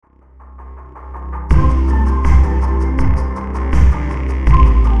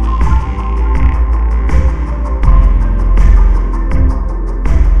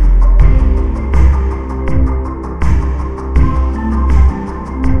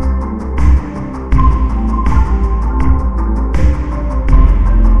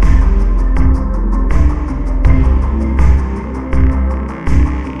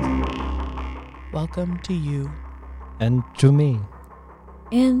welcome to you. And to me.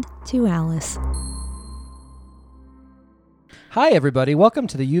 And to Alice. Hi, everybody. Welcome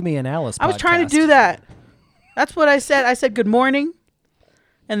to the Yumi and Alice podcast. I was trying to do that. That's what I said. I said good morning.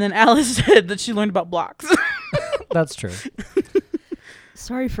 And then Alice said that she learned about blocks. That's true.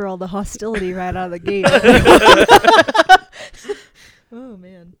 Sorry for all the hostility right out of the gate. Oh,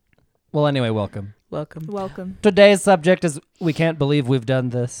 man. Well, anyway, welcome. Welcome. Today's subject is we can't believe we've done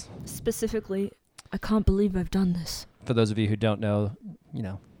this. Specifically, I can't believe I've done this. For those of you who don't know,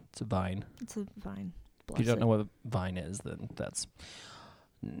 it's a Vine. It's a Vine. If you don't know what a Vine is, then that's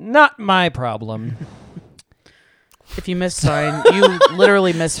not my problem. If you missed Vine, you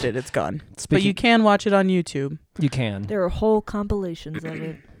literally missed it. It's gone. But you can watch it on YouTube. You can. There are whole compilations of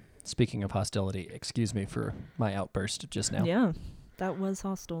it. Speaking of hostility, excuse me for my outburst just now. Yeah, that was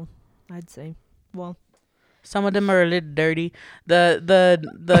hostile, I'd say. Well, some of them are a little dirty. The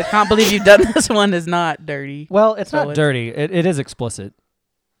can't believe you've done this one is not dirty. Well, it's not dirty. It is explicit.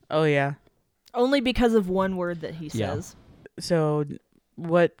 Oh, yeah. only because of one word that he Yeah. says. So,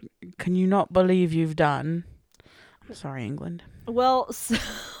 what can you not believe you've done? I'm sorry, England. Well,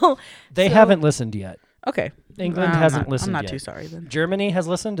 so... They haven't listened yet. Okay. England hasn't listened I'm not yet. too sorry then. Germany has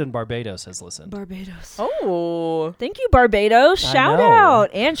listened and Barbados has listened. Barbados. Oh. Thank you, Barbados. I Shout know.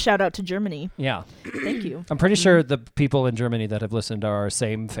 out. And shout out to Germany. Yeah. Thank you. I'm pretty sure the people in Germany that have listened are our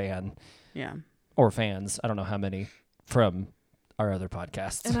same fan Yeah. or fans. I don't know how many from our other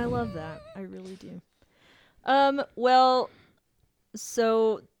podcasts. And I love that. I really do. Well,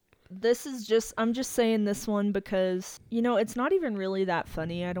 so this is just, I'm just saying this one because, it's not even really that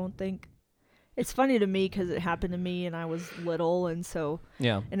funny, I don't think. It's funny to me because it happened to me and I was little, and so,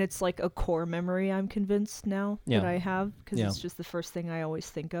 Yeah. and it's like a core memory, I'm convinced now, that I have, because it's just the first thing I always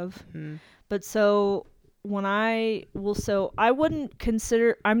think of. Mm. But so, I wouldn't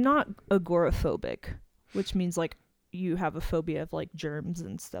consider, I'm not agoraphobic, which means like you have a phobia of like germs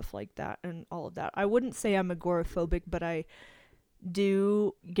and stuff like that and all of that. I wouldn't say I'm agoraphobic, but I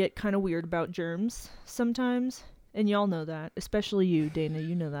do get kind of weird about germs sometimes. And y'all know that, especially you, Dana,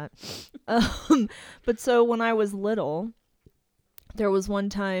 you know that. But so when I was little, there was one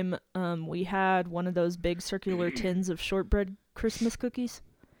time we had one of those big circular tins of shortbread Christmas cookies.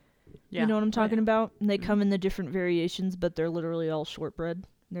 Yeah. You know what I'm talking about? And they come in the different variations, but they're literally all shortbread.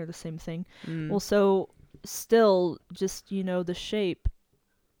 They're the same thing. Mm. Well, so still, just, the shape.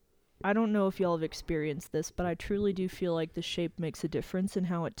 I don't know if y'all have experienced this, but I truly do feel like the shape makes a difference in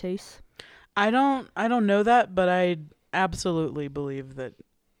how it tastes. I don't know that, but I absolutely believe that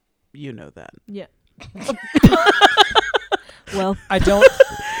you know that. Yeah. Well, I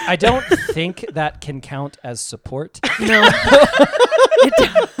don't think that can count as support. no.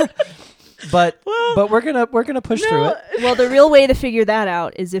 But we're gonna push through it. Well, the real way to figure that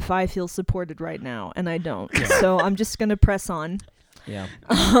out is if I feel supported right now, and I don't. Yeah. So I'm just gonna press on. Yeah.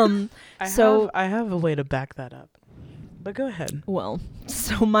 I have a way to back that up. But go ahead. Well,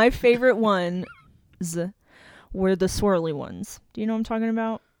 so my favorite ones were the swirly ones. Do you know what I'm talking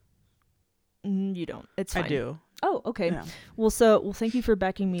about? You don't. It's fine. I do. Oh, okay. Yeah. Well, thank you for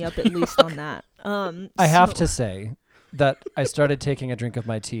backing me up at least on that. I have to say that I started taking a drink of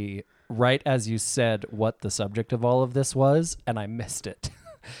my tea right as you said what the subject of all of this was, and I missed it.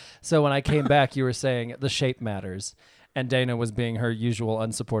 So when I came back, you were saying the shape matters, and Dana was being her usual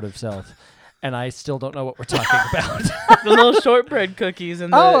unsupportive self. And I still don't know what we're talking about. The little shortbread cookies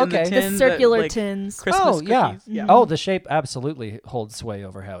and the, Oh, in the okay. tin The circular that, tins. Christmas Oh, cookies. yeah. Yeah. Oh, the shape absolutely holds sway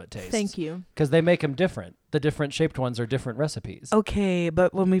over how it tastes. Thank you. Because they make them different. The different shaped ones are different recipes. Okay,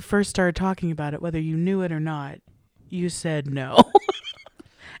 but when we first started talking about it, whether you knew it or not, you said no.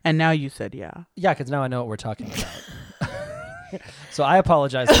 And now you said yeah. Yeah, because now I know what we're talking about. So I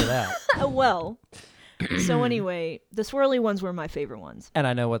apologize for that. Well, so anyway, the swirly ones were my favorite ones. And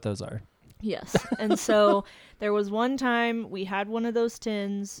I know what those are. Yes. And so there was one time we had one of those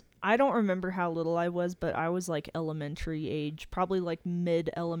tins. I don't remember how little I was, but I was like elementary age, probably like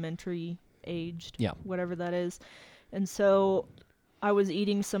mid-elementary aged, Yeah. whatever that is. And so I was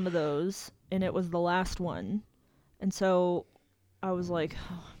eating some of those, and it was the last one. And so I was like,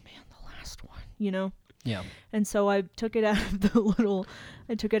 oh man, the last one, Yeah. And so I took it out of the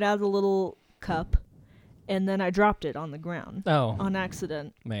little cup, and then I dropped it on the ground Oh, on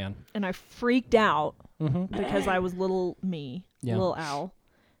accident. man. And I freaked out Mm-hmm. because I was little Yeah. little Al.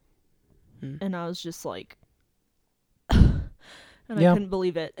 Hmm. And I was just like, and Yeah. I couldn't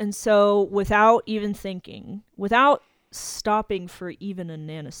believe it. And so without even thinking, without stopping for even a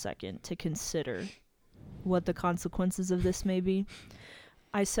nanosecond to consider what the consequences of this may be,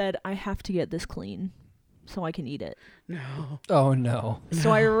 I said, I have to get this clean. so I can eat it. No. Oh no.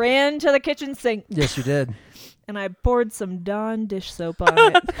 So I ran to the kitchen sink Yes, you did. and I poured some Dawn dish soap on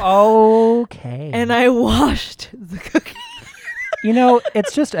it. Okay. And I washed the cookie. You know,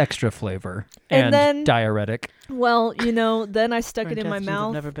 it's just extra flavor And and, then- diuretic. Well, then I stuck Our it in my intestines have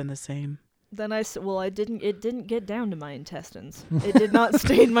mouth. never been the same. Then it didn't get down to my intestines. It did not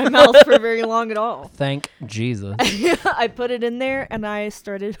stay in my mouth for very long at all. Thank Jesus. I put it in there and I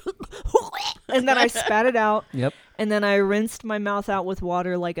started, and then I spat it out. Yep. And then I rinsed my mouth out with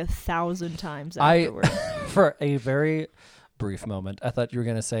water like 1,000 times afterward. For a very brief moment, I thought you were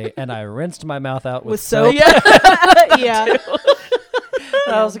going to say, and I rinsed my mouth out with With soap. soap? Yeah.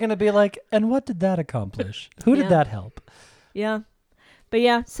 I was going to be like, and what did that accomplish? Who did Yeah. that help? Yeah. But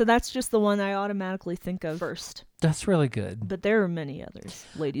yeah, so that's just the one I automatically think of first. That's really good. But there are many others,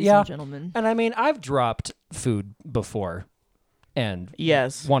 ladies Yeah. and gentlemen. And I mean, I've dropped food before and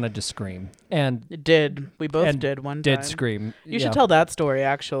Yes. wanted to scream and It did. We both And did one did time. scream. You should tell that story,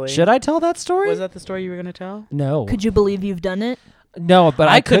 actually. Should I tell that story? Was that the story you were going to tell? No. Could you believe you've done it? No, but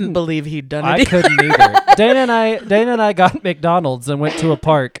I couldn't believe he'd done I it. couldn't either. Dana and I got McDonald's and went to a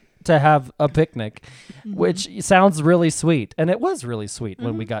park to have a picnic, which sounds really sweet, and it was really sweet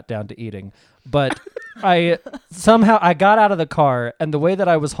when we got down to eating. But I got out of the car, and the way that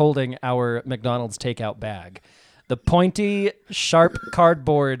I was holding our McDonald's takeout bag, the pointy, sharp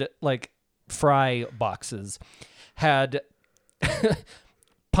cardboard like fry boxes had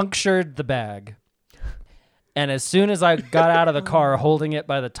punctured the bag. And as soon as I got out of the car holding it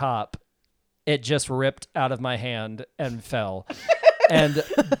by the top, it just ripped out of my hand and fell. And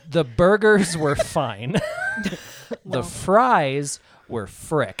the burgers were fine. The fries were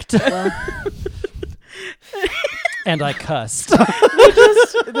fricked. Well, And I cussed.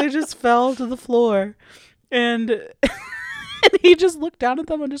 They just fell to the floor. And, and he just looked down at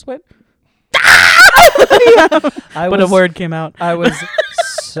them and just went, but a word came out. I was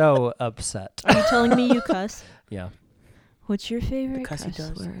so upset. are you telling me you cuss? Yeah. What's your favorite Cuss cuss he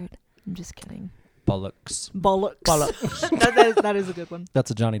does. word? I'm just kidding. Bollocks. Bollocks. that is a good one.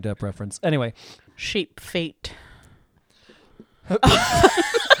 That's a Johnny Depp reference. Anyway, Shape fate.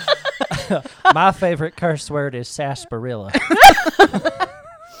 my favorite curse word is sarsaparilla.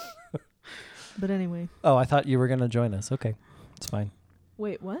 But anyway. Oh, I thought you were going to join us. Okay. It's fine.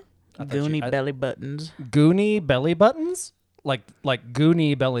 Wait, what? I thought you- Goonie belly buttons. Goonie belly buttons? Like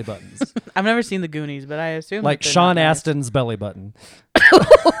Goonie belly buttons. I've never seen the Goonies, but I assume Like that they're Sean not nice. Astin's belly button.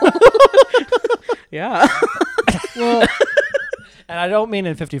 Yeah. Well, And I don't mean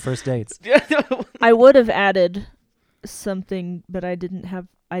in 50 First Dates. I would have added something, but I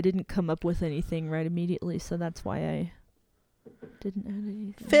didn't come up with anything right immediately, so that's why I didn't add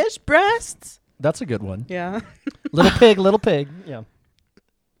anything. Fish breasts. That's a good one. Yeah. Little pig, little pig. Yeah.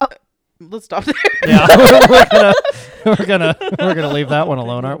 Let's stop there. Yeah. we're gonna leave that one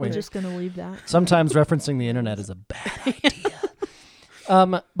alone, aren't we? We're just gonna leave that. Sometimes referencing the internet is a bad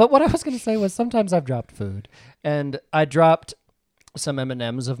idea. But what I was gonna say was sometimes I've dropped food, and I dropped some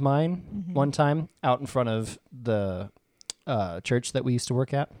M&Ms of mine one time out in front of the church that we used to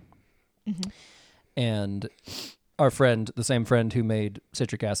work at, and our friend, the same friend who made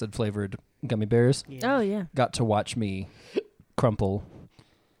citric acid flavored gummy bears, Oh yeah. got to watch me crumple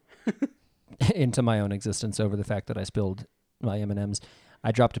into my own existence over the fact that I spilled my M&Ms.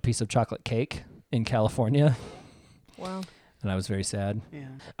 I dropped a piece of chocolate cake in California, Wow. and I was very sad. Yeah.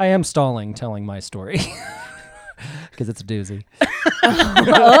 I am stalling telling my story because it's a doozy.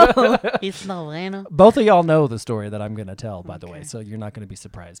 It's Novena. Both of y'all know the story that I'm going to tell, by the way, so you're not going to be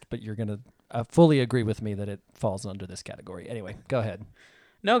surprised, but you're going to fully agree with me that it falls under this category. Anyway, go ahead.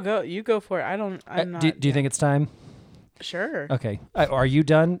 No, go. You go for it. I'm not. Do you think it's time? Sure. Okay. Are you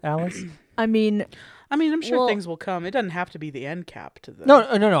done, Alice? I mean, I'm sure Well- things will come. It doesn't have to be the end cap to the. No.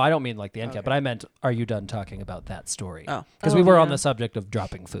 I don't mean like the end cap, Okay. but I meant, are you done talking about that story? Oh. Because Oh, we were on yeah. the subject of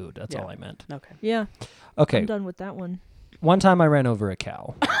dropping food. That's Yeah. all I meant. Okay. yeah, Okay. I'm done with that one. One time I ran over a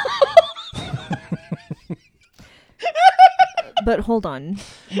cow. But hold on,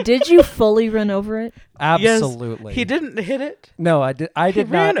 did you fully run over it? Absolutely. He didn't hit it. No, I did. I He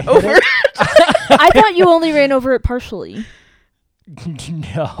did ran not over hit I thought you only ran over it partially. it.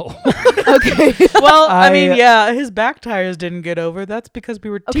 No. Okay. Well, I mean, I- yeah, his back tires didn't get over. That's because we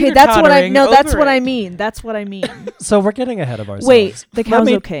were Okay, that's what I teeter-tottering no. That's over what it. I mean. That's what I mean. So we're getting ahead of ourselves. Wait, the Let cow's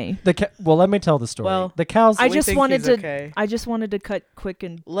me- okay. Well, let me tell the story. Well, the cow's. I We just think wanted he's to. okay. I just wanted to cut quick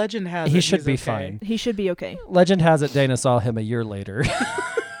and Legend has He it should he's be okay. fine. he should be okay. Legend has it Dana saw him a year later,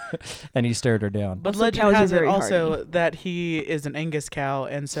 and he stared her down. But Also, legend cows are has it very also hardy. that he is an Angus cow,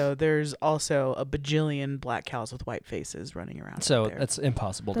 and so there's also a bajillion black cows with white faces running around. So out there. that's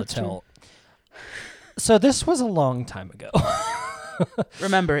impossible That's to true. tell. So this was a long time ago.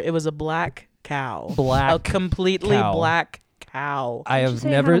 Remember, it was a black cow. A Black completely cow. black cow. I Did you have say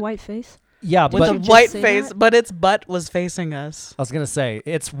it never. had a white face? Yeah, With but a you just white say face, that? but its butt was facing us. I was gonna say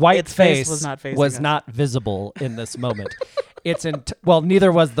its white Its face face was not facing was us. not visible in this moment. It's in well,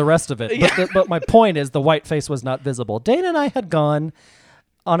 neither was the rest of it. Yeah. But my point is, the white face was not visible. Dana and I had gone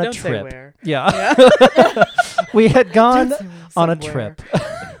on a Don't say trip. where. Yeah, Yeah. we had gone Don't say on a somewhere. trip,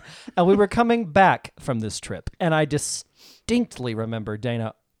 and we were coming back from this trip, and I distinctly remember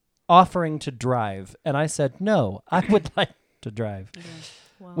Dana offering to drive, and I said no, I would like to drive,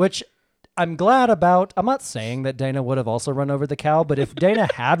 Wow. which. I'm glad about. I'm not saying that Dana would have also run over the cow, but if Dana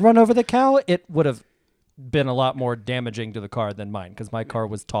had run over the cow, it would have been a lot more damaging to the car than mine because my car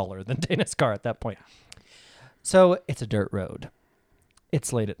was taller than Dana's car at that point. So it's a dirt road.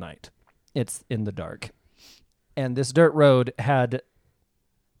 It's late at night. It's in the dark. And this dirt road had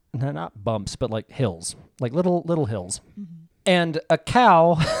not bumps, but like hills, like little hills. And a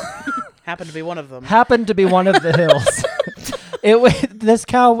cow Happened to be one of them. happened to be one of the hills. This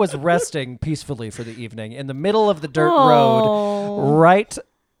cow was resting peacefully for the evening in the middle of the dirt road, Oh.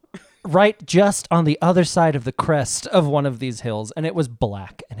 right just on the other side of the crest of one of these hills, and it was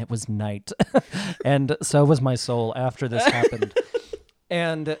black and it was night. And so was my soul after this happened.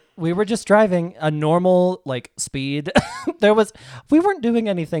 And we were just driving a normal like speed. We weren't doing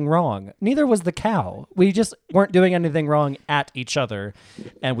anything wrong. Neither was the cow. We just weren't doing anything wrong at each other,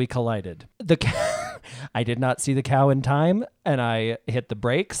 and we collided. I did not see the cow in time, and I hit the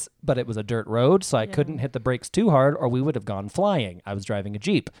brakes, but it was a dirt road, so I couldn't hit the brakes too hard, or we would have gone flying. I was driving a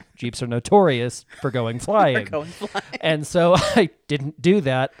Jeep. Jeeps are notorious for going flying. Going flying. And so I didn't do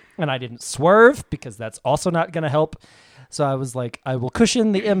that, and I didn't swerve because that's also not going to help. So I was like, I will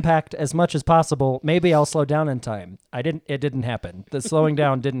cushion the impact as much as possible. Maybe I'll slow down in time. It didn't happen. The slowing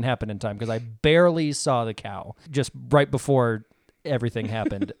down didn't happen in time because I barely saw the cow just right before everything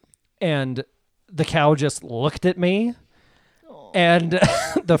happened. And the cow just looked at me, and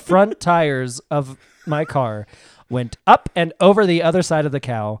the front tires of my car went up and over the other side of the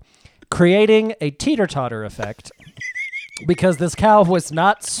cow, creating a teeter-totter effect because this cow was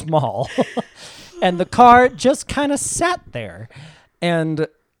not small. And the car just kind of sat there. And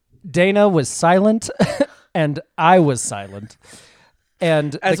Dana was silent, and I was silent.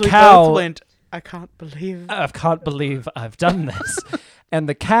 And As the we cow both went, I can't believe. I can't believe I've done this. And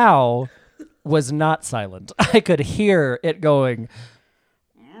the cow was not silent. I could hear it going.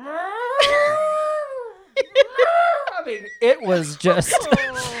 I mean, it was just,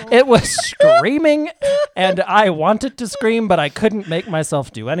 it was screaming, and I wanted to scream, but I couldn't make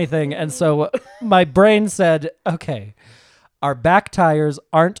myself do anything. And so my brain said, okay, our back tires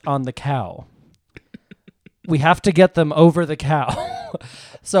aren't on the cow. We have to get them over the cow.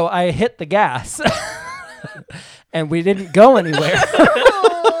 So I hit the gas, and we didn't go anywhere.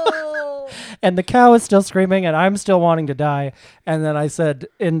 And the cow is still screaming, and I'm still wanting to die. And then I said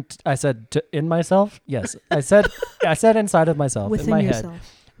in myself, yes, I said inside of myself, Within in my yourself. head,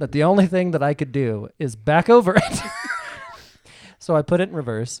 that the only thing that I could do is back over it. So I put it in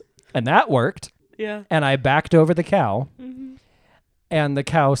reverse, and that worked. Yeah. And I backed over the cow, Mm-hmm. and the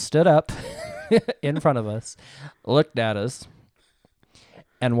cow stood up in front of us, looked at us,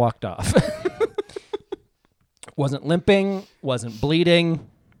 and walked off. Wasn't limping, wasn't bleeding.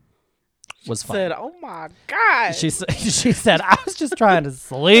 Was fine. Said, "Oh my God." She said, I was just trying to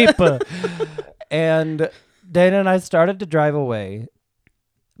sleep. And Dana and I started to drive away.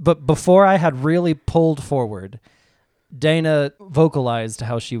 But before I had really pulled forward, Dana vocalized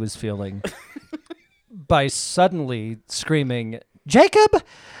how she was feeling by suddenly screaming, "Jacob,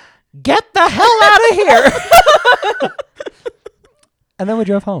 get the hell out of here." And then we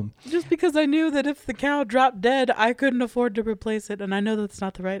drove home. Just because I knew that if the cow dropped dead, I couldn't afford to replace it. And I know that's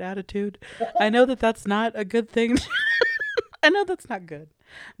not the right attitude. I know that that's not a good thing. I know that's not good.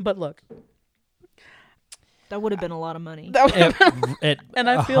 But look. That would have been a lot of money. It And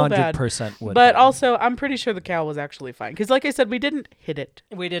I feel bad. 100% would. But have. also, I'm pretty sure the cow was actually fine. Because like I said, we didn't hit it.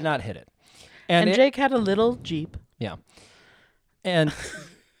 We did not hit it. And it- Jake had a little Jeep. Yeah. And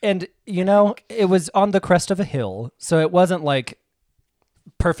you know, it was on the crest of a hill, so it wasn't like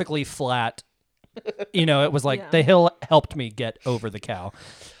perfectly flat. You know, it was like Yeah. the hill helped me get over the cow.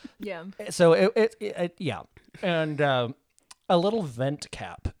 Yeah. So it yeah. And a little vent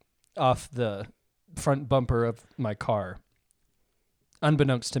cap off the front bumper of my car,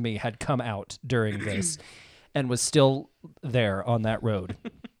 unbeknownst to me, had come out during this and was still there on that road.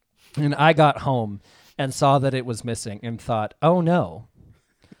 And I got home and saw that it was missing and thought, oh no,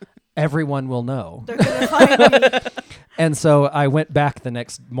 everyone will know. They're going to find me. And so I went back the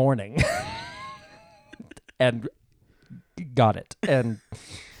next morning and got it and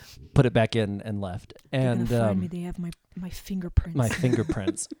put it back in and left. They're And gonna find me. They have my fingerprints. my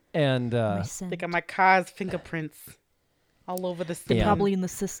fingerprints. And My scent. They got my car's fingerprints all over the They're scene. probably in the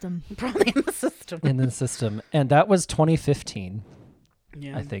system. Probably in the system. in the system. And that was 2015,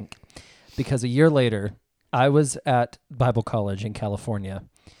 Yeah. I think. Because a year later, I was at Bible college in California,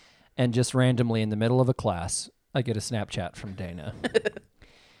 and just randomly in the middle of a class, I get a Snapchat from Dana.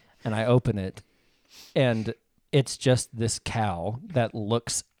 And I open it, and it's just this cow that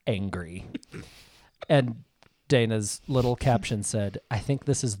looks angry. And Dana's little caption said, "I think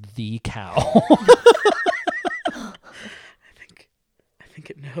this is the cow." I think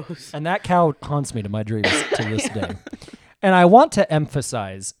it knows. And that cow haunts me to my dreams to this day. And I want to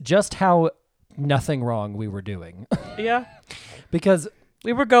emphasize just how nothing wrong we were doing. Yeah. Because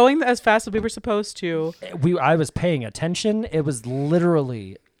We were going as fast as we were supposed to. I was paying attention. It was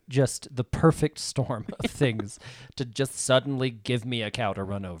literally just the perfect storm of things to just suddenly give me a cow to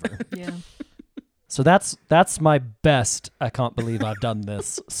run over. Yeah. So that's my best I can't believe I've done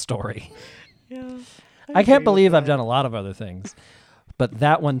this story. Yeah. I can't believe I've done a lot of other things, but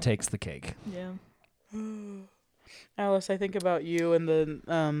that one takes the cake. Yeah. Alice, I think about you and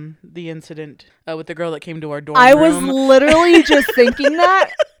the incident with the girl that came to our dorm I room. was literally just thinking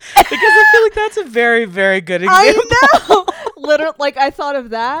that. Because I feel like that's a very, very good example. I know. Literally, like I thought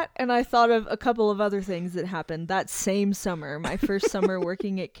of that, and I thought of a couple of other things that happened that same summer, my first summer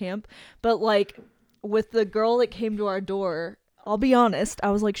working at camp. But like with the girl that came to our door, I'll be honest,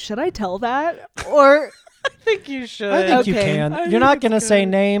 I was like, should I tell that? Or I think you should. I think you Okay. can. I You're think not it's going to say good.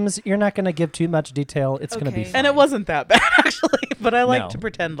 names. You're not going to give too much detail. It's going to be Okay. fine. And it wasn't that bad, actually. But I like No. to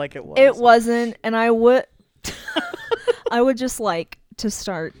pretend like it was. it wasn't, and I would I would just like to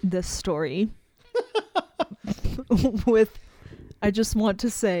start this story with I just want to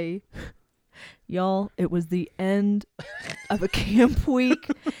say, y'all, it was the end of a camp week,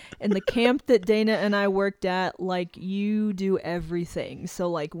 and the camp that Dana and I worked at, like, you do everything. So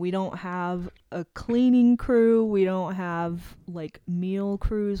like we don't have a cleaning crew, we don't have like meal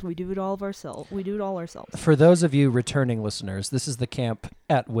crews, we do it all ourselves. For those of you returning listeners, this is the camp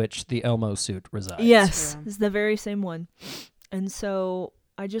at which the Elmo suit resides. Yes, Yeah. it's the very same one. And so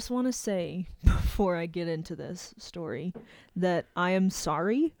I just want to say before I get into this story that I am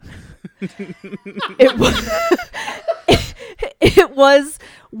sorry. It was it was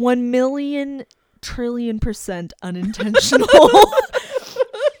 1,000,000,000,000,000,000% unintentional.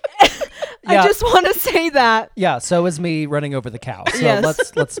 I Yeah. just want to say that. Yeah, so is me running over the cow. So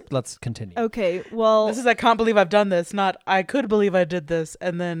Yes. let's continue. Okay, well, This is I can't believe I've done this, not I could believe I did this,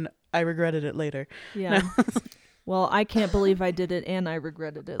 and then I regretted it later. yeah. Well, I can't believe I did it and I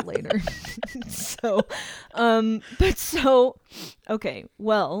regretted it later. Okay.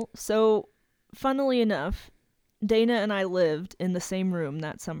 Well, so funnily enough, Dana and I lived in the same room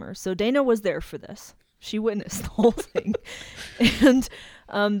that summer. So Dana was there for this. She witnessed the whole thing. And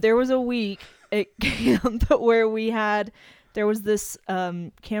there was a week at camp where there was this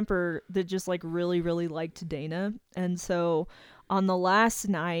camper that just like really, really liked Dana. And so on the last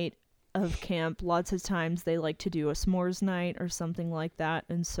night of camp, lots of times they like to do a s'mores night or something like that.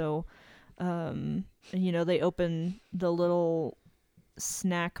 And so, they open the little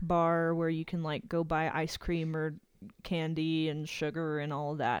snack bar where you can like go buy ice cream or candy and sugar and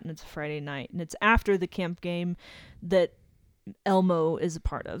all of that. And it's a Friday night, and it's after the camp game that Elmo is a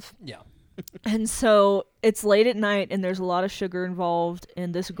part of. Yeah. And so it's late at night and there's a lot of sugar involved,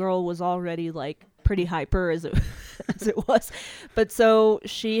 and this girl was already like pretty hyper as it was. But so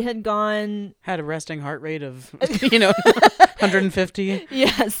she had gone Had a resting heart rate of 150.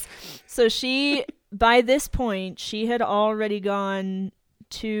 Yes. So by this point, she had already gone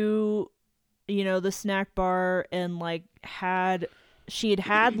to, the snack bar and like she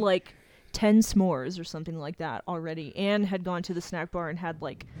had like 10 s'mores or something like that already, and had gone to the snack bar and had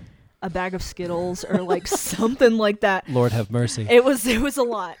like a bag of Skittles or like something like that. Lord have mercy. It was a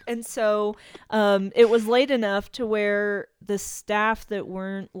lot. And so it was late enough to where the staff that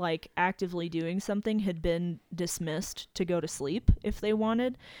weren't like actively doing something had been dismissed to go to sleep if they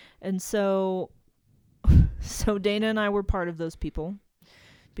wanted. And so Dana and I were part of those people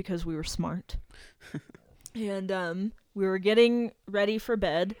because we were smart. And we were getting ready for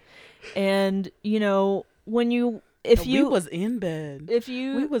bed. And, We was in bed.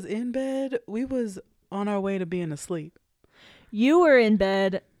 we was in bed. We was on our way to being asleep. You were in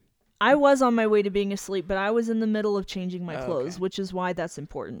bed. I was on my way to being asleep, but I was in the middle of changing my clothes, Okay. which is why that's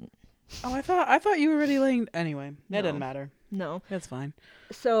important. Oh, I thought you were already laying. Anyway, it No. didn't matter. No. It's fine.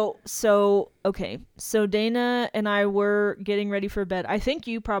 So okay. So Dana and I were getting ready for bed. I think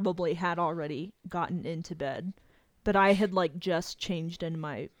you probably had already gotten into bed, but I had like just changed into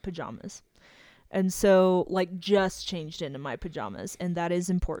my pajamas. And so like just changed into my pajamas, and that is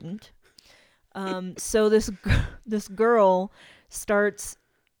important. So this girl starts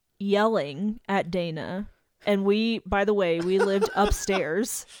yelling at Dana, and by the way, we lived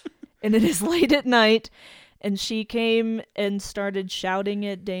upstairs, and it is late at night. And she came and started shouting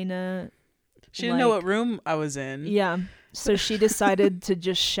at Dana. She didn't know what room I was in. Yeah. So she decided to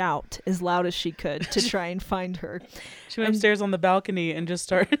just shout as loud as she could to try and find her. She went upstairs on the balcony and just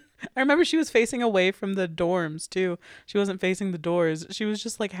started. I remember she was facing away from the dorms too. She wasn't facing the doors. She was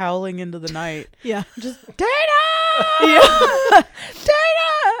just like howling into the night. Yeah. Just Dana! Yeah.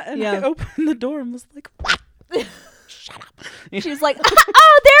 Dana! And Yeah. I opened the door and was like, what? Shut up. She's like,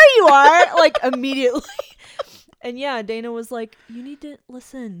 oh, there you are. Like immediately. And yeah, Dana was like, you need to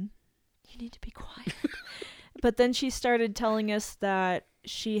listen. You need to be quiet. But then she started telling us that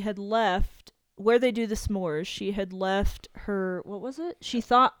she had left where they do the s'mores. She had left her, what was it? She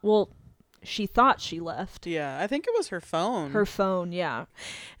thought she left Yeah, I think it was her phone. her phone. Yeah.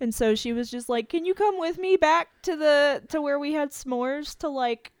 And so she was just like, can you come with me back to where we had s'mores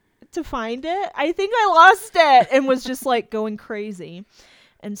to find it? I think I lost it. And was just like going crazy.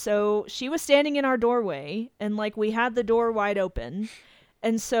 And so she was standing in our doorway, and like we had the door wide open.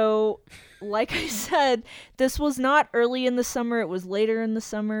 And so, like I said, this was not early in the summer. It was later in the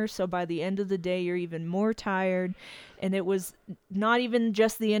summer. So by the end of the day, you're even more tired. And it was not even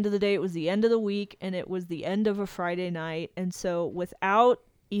just the end of the day. It was the end of the week, and it was the end of a Friday night. And so without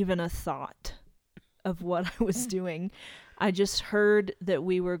even a thought of what I was doing, I just heard that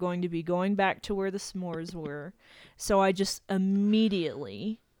we were going to be going back to where the s'mores were. So I just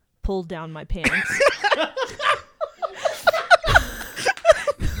immediately pulled down my pants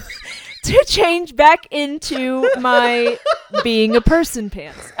to change back into my being a person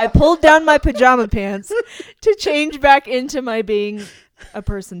pants. I pulled down my pajama pants to change back into my being a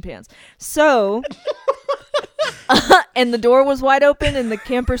person pants. So, and the door was wide open, and the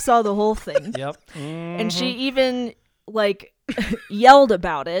camper saw the whole thing. Yep. And she even like yelled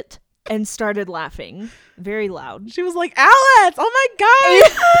about it and started laughing very loud. She was like, Alice, oh my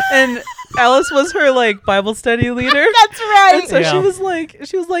God. And Alice was her like Bible study leader. That's right. And so Yeah. she was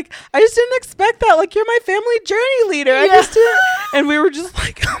like, I just didn't expect that. Like, you're my family journey leader. I Yeah. just didn't. And we were just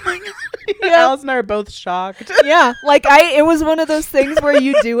like, oh my God. Yeah. Alice and I are both shocked. Yeah, like it was one of those things where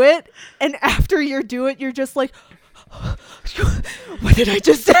you do it, and after you do it, you're just like, what did I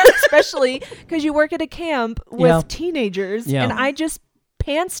just do? Especially because you work at a camp with Yeah. teenagers, Yeah. and I just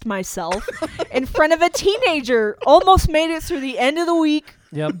pantsed myself in front of a teenager. Almost made it through the end of the week.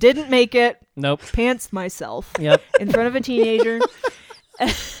 Yep. Didn't make it. Nope. Pantsed myself Yep. in front of a teenager.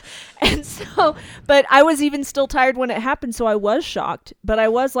 And so, but I was even still tired when it happened, so I was shocked. But I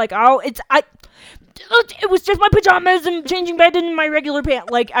was like, it was just my pajamas and changing back into my regular pants.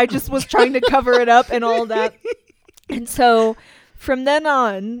 Like, I just was trying to cover it up and all that. And so, from then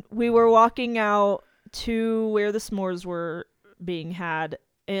on, we were walking out to where the s'mores were being had,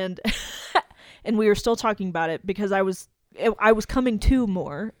 and and we were still talking about it because I was coming to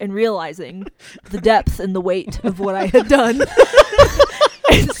more and realizing the depth and the weight of what I had done.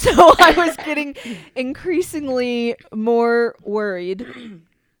 And so I was getting increasingly more worried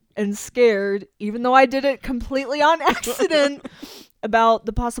and scared, even though I did it completely on accident, about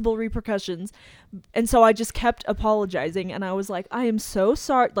the possible repercussions. And so I just kept apologizing, and I was like, I am so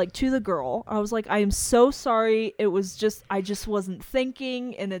sorry, like to the girl. I was like, I am so sorry. It was just, I just wasn't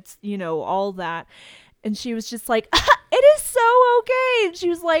thinking, and it's, all that. And she was just like, it is so okay. And she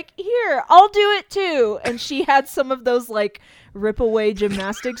was like, here, I'll do it too. And she had some of those like rip away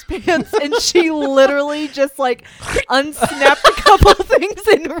gymnastics pants, and she literally just like unsnapped a couple things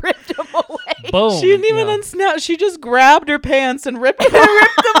and ripped them away. Boom. She didn't even Yeah. unsnap. She just grabbed her pants and ripped them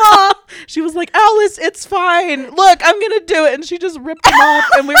off. She was like, Alice, it's fine. Look, I'm going to do it. And she just ripped them off.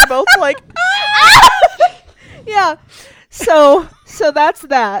 And we were both like, Yeah. So that's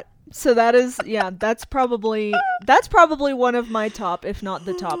that. So that is, that's probably one of my top, if not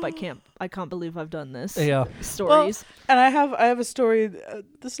the top. I can't believe I've done this. Yeah. Stories. and I have a story,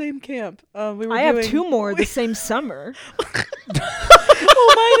 the same camp. We were I have doing- two more the same summer.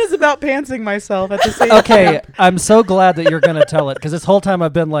 Well, mine is about pantsing myself at the same Okay, time. I'm so glad that you're gonna tell it because this whole time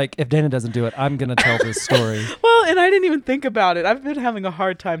I've been like, if Dana doesn't do it, I'm gonna tell this story. Well, and I didn't even think about it. I've been having a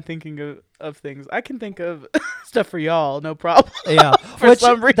hard time thinking of things. I can think of stuff for y'all, no problem. Yeah, For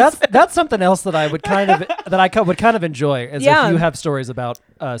some reason. that's something else that I would would kind of enjoy is Yeah. if you have stories about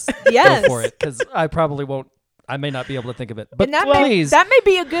us. Yes. Go for it because I probably won't. I may not be able to think of it, but And that please, may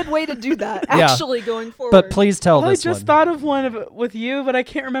be a good way to do that. Yeah. Actually, going forward. but please tell Well, I this just one. thought of one with you, but I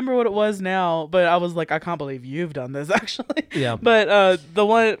can't remember what it was now. But I was like, I can't believe you've done this, actually. Yeah. But the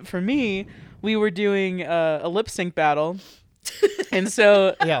one for me, we were doing a lip sync battle. And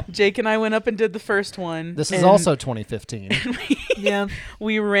so Yeah. Jake and I went up and did the first one. This is and also 2015. yeah.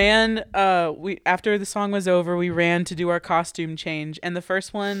 we ran after the song was over, we ran to do our costume change. And the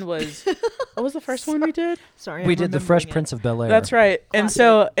first one was what was the first one we did? Sorry. We I'm did the Fresh remembering it. Prince of Bel Air. That's right. And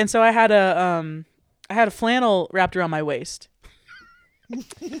Classic. so I had a flannel wrapped around my waist.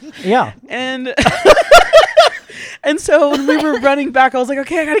 Yeah. And and so when we were running back, I was like,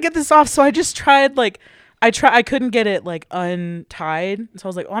 okay, I gotta get this off. So I just tried I couldn't get it like untied. So I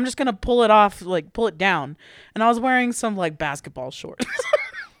was like, oh, I'm just gonna pull it off, like pull it down. And I was wearing some like basketball shorts.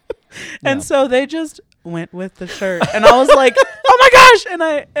 And Yeah. so they just went with the shirt. And I was like, oh my gosh. And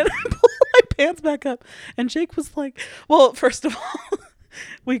I pulled my pants back up. And Jake was like, well, first of all,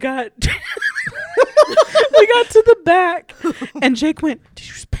 we got to the back and Jake went, did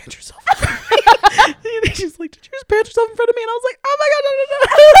you just pant yourself in front of me? And he's like, did you just pant yourself in front of me? And I was like, oh my god,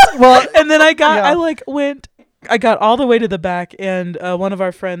 no. Well, And then yeah. I got all the way to the back, and one of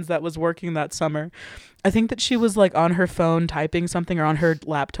our friends that was working that summer, I think that she was like on her phone typing something or on her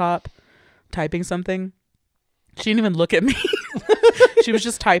laptop typing something. She didn't even look at me. She was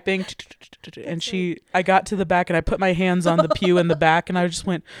just typing, and I got to the back and I put my hands on the pew in the back and I just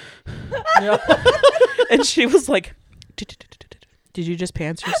went, and she was like, did you just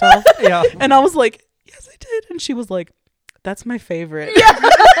pants yourself? Yeah. And I was like, yes, I did. And she was like, that's my favorite.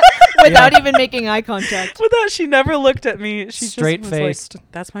 Without even making eye contact. Without, she never looked at me. She Straight just was faced.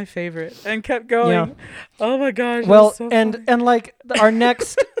 like, that's my favorite, and kept going. Yeah. Oh my gosh. it Well, was so funny. and like our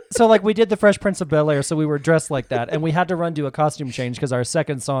next, so like we did the Fresh Prince of Bel Air, so we were dressed like that, and we had to run do a costume change because our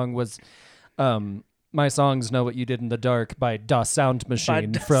second song was, "My Songs Know What You Did in the Dark" by Das Sound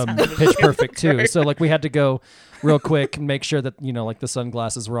Machine Das from Sound Pitch Perfect 2. Right. So like we had to go real quick and make sure that like the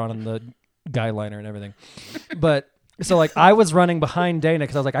sunglasses were on and the guy liner and everything, but. So like I was running behind Dana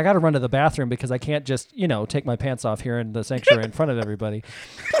because I was like, I got to run to the bathroom because I can't just take my pants off here in the sanctuary in front of everybody.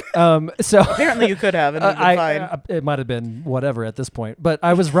 So Apparently you could have, and it would have been fine. it might have been whatever at this point, but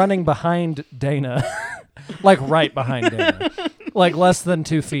I was running behind Dana, like right behind Dana, like less than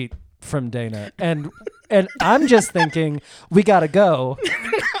 2 feet from Dana, and I'm just thinking we gotta go,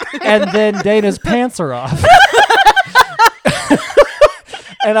 and then Dana's pants are off,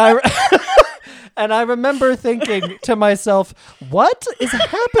 and I remember thinking to myself, what is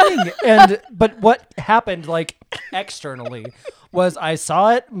happening? But what happened like externally was I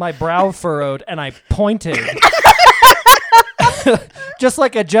saw it, my brow furrowed, and I pointed. Just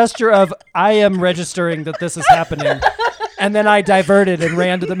like a gesture of, I am registering that this is happening. And then I diverted and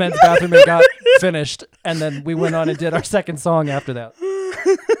ran to the men's bathroom and got finished. And then we went on and did our second song after that.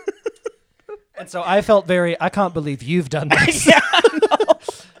 And so I felt I can't believe you've done this. Yeah, no.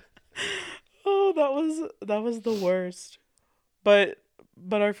 Oh, that was the worst. But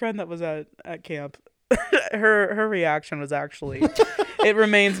our friend that was at camp, her reaction was actually, it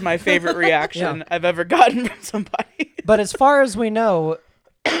remains my favorite reaction I've ever gotten from somebody. But as far as we know,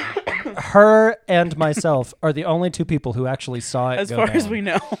 her and myself are the only two people who actually saw it. As go far as down. we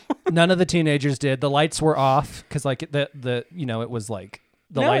know. None of the teenagers did. The lights were off because like the it was like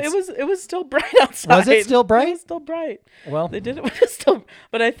the no, lights. it was still bright outside. Was it still bright? It was still bright. Well, They did it when it was still,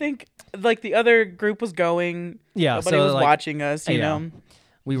 but I think like the other group was going. yeah. Nobody So was like, watching us, you yeah. know.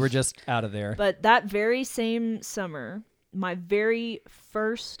 we were just out of there. But that very same summer, my very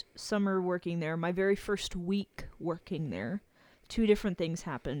first summer working there, my very first week working there, 2 different things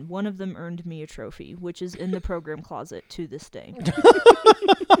happened. One of them earned me a trophy, which is in the program closet to this day.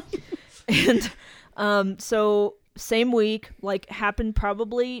 And so same week, like happened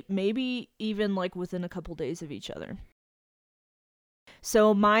probably maybe even like within a couple days of each other.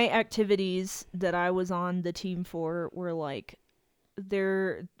 So my activities that I was on the team for were like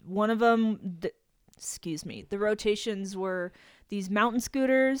one of them, the rotations were these mountain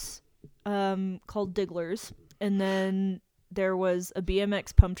scooters called Digglers, and then there was a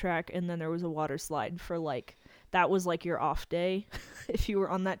BMX pump track, and then there was a water slide for like, that was like your off day if you were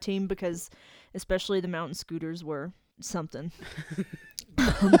on that team, because especially the mountain scooters were something.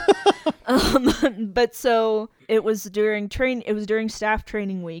 But so it was during staff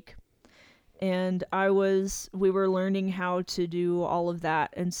training week, and we were learning how to do all of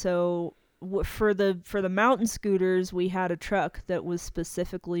that. And so for the mountain scooters, we had a truck that was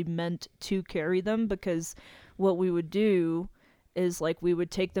specifically meant to carry them, because what we would do is like we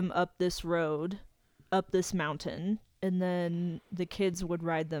would take them up this road, up this mountain, and then the kids would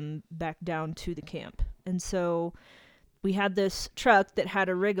ride them back down to the camp. And so we had this truck that had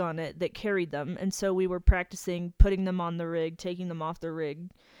a rig on it that carried them, and so we were practicing putting them on the rig, taking them off the rig,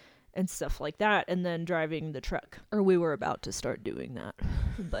 and stuff like that, and then driving the truck. Or we were about to start doing that,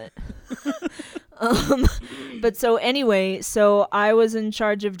 but but so anyway, so I was in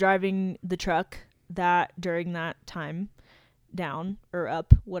charge of driving the truck during that time, down or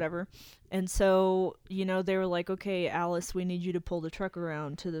up, whatever. And so, they were like, okay, Alice, we need you to pull the truck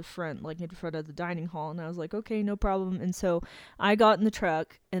around to the front, like in front of the dining hall. And I was like, okay, no problem. And so I got in the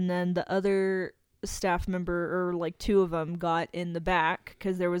truck, and then the other staff member, or like two of them, got in the back,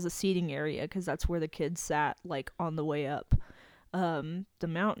 because there was a seating area, because that's where the kids sat, like on the way up the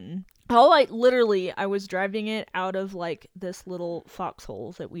mountain. I was driving it out of like this little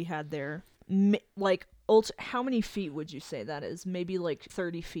foxhole that we had there. How many feet would you say that is? Maybe like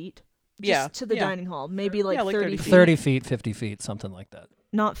 30 feet? Just to the dining hall. Maybe like 30 feet. 30 feet, 50 feet, something like that.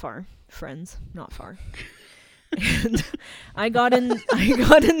 Not far, friends. Not far. And I got in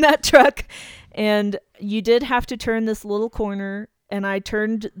that truck, and you did have to turn this little corner, and I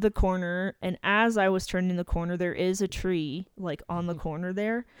turned the corner, and as I was turning the corner, there is a tree like on the corner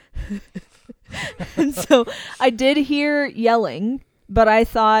there. And so I did hear yelling, but I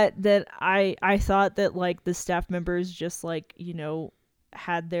thought that like the staff members just like,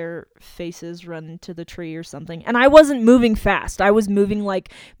 had their faces run into the tree or something. And I wasn't moving fast. I was moving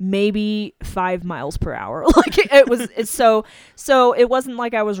like maybe 5 miles per hour. Like so it wasn't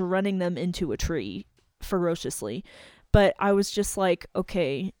like I was running them into a tree ferociously, but I was just like,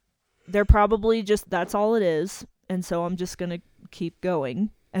 okay, they're probably just, that's all it is. And so I'm just going to keep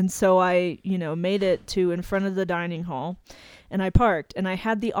going. And so I, made it to in front of the dining hall, and I parked, and I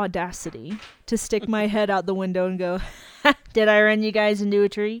had the audacity to stick my head out the window and go, did I run you guys into a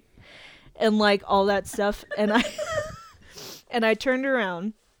tree? And like all that stuff. And I turned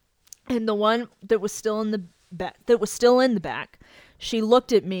around, and the one that was still in the back, she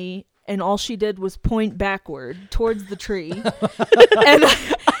looked at me, and all she did was point backward towards the tree.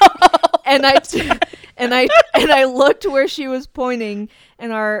 And I looked where she was pointing,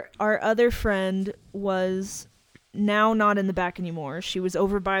 and our other friend was now not in the back anymore. She was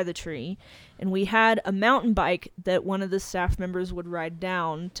over by the tree, and we had a mountain bike that one of the staff members would ride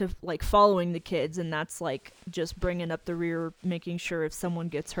down to, like, following the kids, and that's like just bringing up the rear, making sure if someone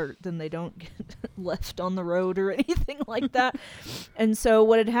gets hurt, then they don't get left on the road or anything like that. And so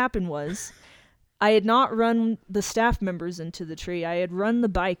what had happened was, I had not run the staff members into the tree. I had run the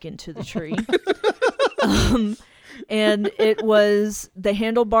bike into the tree. And it was, the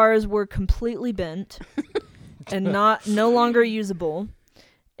handlebars were completely bent and no longer usable.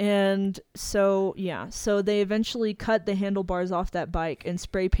 And so, so they eventually cut the handlebars off that bike and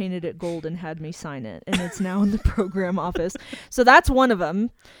spray painted it gold and had me sign it. And it's now in the program office. So that's one of them.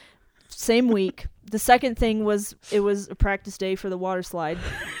 Same week. The second thing was, it was a practice day for the water slide.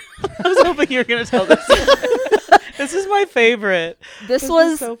 I was hoping you were going to tell this. This is my favorite. This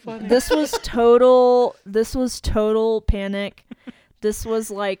was so funny. This was total panic. This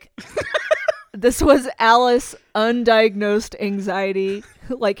was Alice undiagnosed anxiety,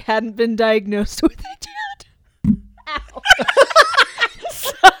 like hadn't been diagnosed with it yet. Ow.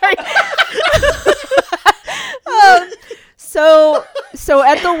 Sorry. So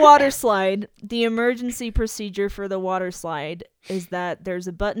at the water slide, the emergency procedure for the water slide is that there's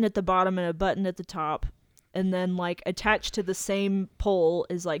a button at the bottom and a button at the top. And then, like, attached to the same pole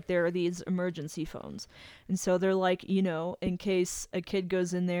is, like, there are these emergency phones. And so they're, like, in case a kid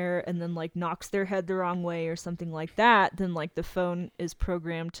goes in there and then, like, knocks their head the wrong way or something like that, then, like, the phone is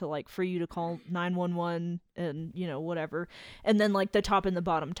programmed to, like, for you to call 911 and, whatever. And then, like, the top and the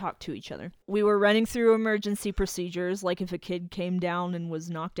bottom talk to each other. We were running through emergency procedures, like if a kid came down and was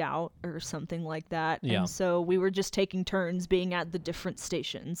knocked out or something like that. Yeah. And so we were just taking turns being at the different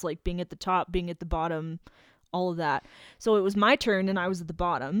stations, like being at the top, being at the bottom, all of that. So it was my turn, and I was at the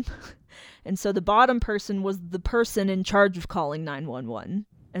bottom. And so the bottom person was the person in charge of calling 911.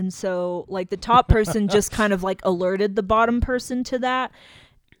 And so, like, the top person just kind of, like, alerted the bottom person to that.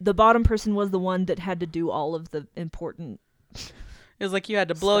 The bottom person was the one that had to do all of the important It was like you had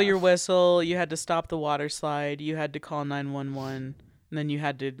to blow your whistle, you had to stop the water slide, you had to call 911, and then you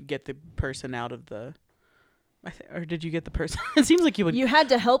had to get the person out of the Or did you get the person? It seems like you would. You had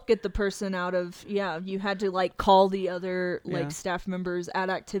to help get the person out of, you had to like call the other like Yeah. staff members at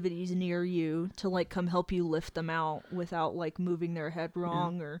activities near you to like come help you lift them out without like moving their head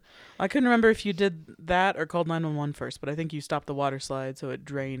wrong or. I couldn't remember if you did that or called 911 first, but I think you stopped the water slide so it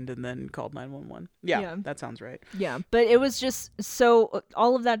drained and then called 911. Yeah, Yeah. that sounds right. Yeah, but it was just so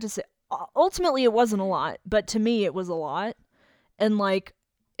all of that to say, ultimately it wasn't a lot, but to me it was a lot. And like,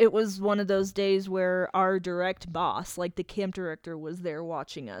 it was one of those days where our direct boss, like the camp director, was there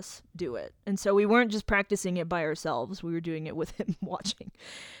watching us do it. And so we weren't just practicing it by ourselves. We were doing it with him watching.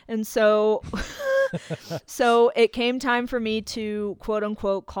 And so so it came time for me to quote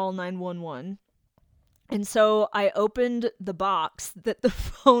unquote call 911. And so I opened the box that the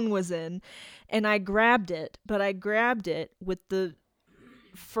phone was in and I grabbed it, but I grabbed it with the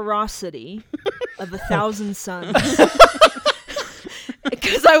ferocity of 1,000 suns.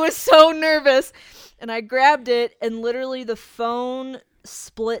 Because I was so nervous, and I grabbed it, and literally the phone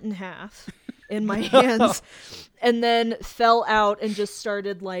split in half in my hands, and then fell out and just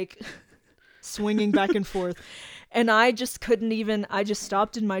started like swinging back and forth. And I just couldn't even. I just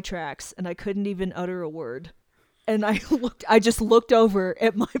stopped in my tracks, and I couldn't even utter a word. And I just looked over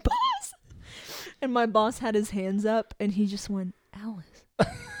at my boss, and my boss had his hands up, and he just went, "Alice,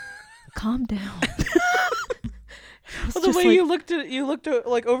 calm down." Well, the way you looked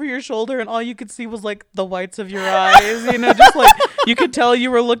like over your shoulder, and all you could see was like the whites of your eyes. You know, just like you could tell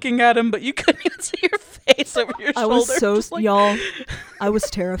you were looking at him, but you couldn't even see your face over your shoulder. I was so just like, y'all. I was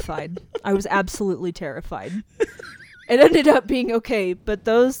terrified. I was absolutely terrified. It ended up being okay, but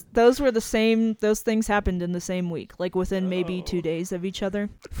those were the same. Those things happened in the same week, like within maybe 2 days of each other.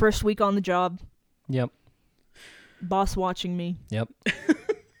 First week on the job, Yep. boss watching me, Yep.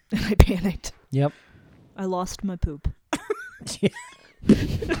 and I panicked. Yep. I lost my poop.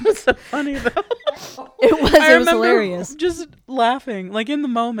 It was so funny though. It was. I It was remember hilarious. just laughing, like in the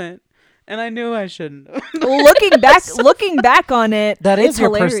moment, and I knew I shouldn't. Looking back on it, That it's is your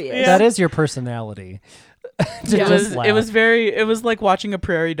hilarious. that is your personality. To Yeah. just It was laugh. it was like watching a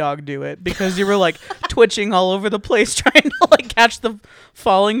prairie dog do it, because you were like twitching all over the place trying to like catch the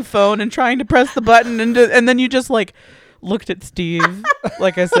falling phone and trying to press the button, and then you just like looked at Steve,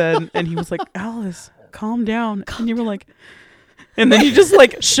 like I said, and he was like, "Alice, calm down," and you were like, and then you just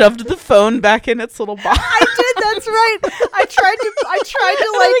like shoved the phone back in its little box. I did. That's right. I tried to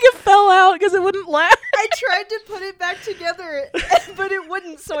I like. think it fell out because it wouldn't laugh. I tried to put it back together, but it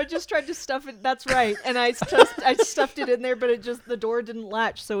wouldn't. So I just tried to stuff it. That's right. And I stuffed it in there, but the door didn't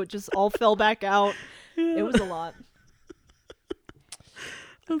latch, so it just all fell back out. It was a lot.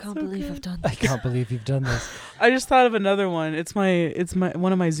 I can't believe I've done I this. can't believe you've done this. I just thought of another one. It's my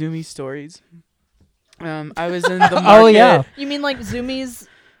one of my Zoomy stories. I was in the market. Oh yeah, You mean like Zoomies,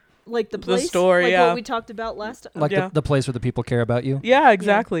 like the place, store, like yeah. what we talked about last time? like Yeah. the place where the people care about you. Yeah,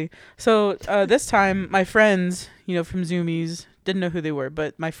 exactly. So this time, my friends, from Zoomies, didn't know who they were,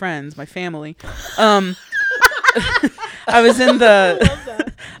 but my friends, my family, I was in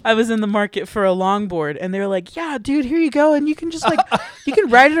the market for a longboard, and they were like, "Yeah, dude, here you go, and you can just you can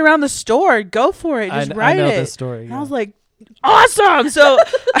ride it around the store. Go for it, just I ride know it." this story. And yeah. I was like, "Awesome!" So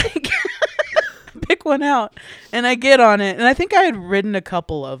I pick one out, and I get on it, and I think I had ridden a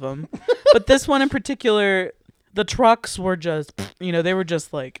couple of them, but this one in particular, the trucks were just, they were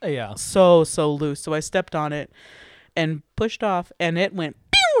just like yeah. so loose. So I stepped on it and pushed off, and it went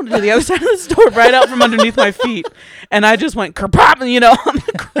pew to the other side of the store, right out from underneath my feet, and I just went kerpop, on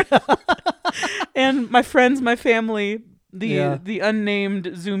the ground. And my friends, my family, the unnamed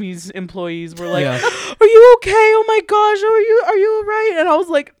Zoomies employees were like, Yeah. "Are you okay? Oh my gosh, are you all right?" And I was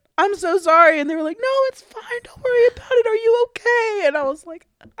like, "I'm so sorry." And they were like, "No, it's fine. Don't worry about it. Are you okay?" And I was like,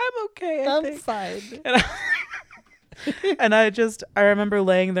 "I'm okay. I think." fine. And I remember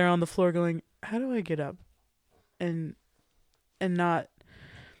laying there on the floor going, "How do I get up and not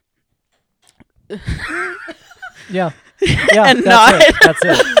Yeah. Yeah. And that's not. it. That's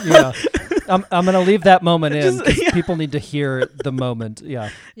it. Yeah. I'm gonna leave that moment in Just- 'cause yeah. people need to hear the moment. Yeah.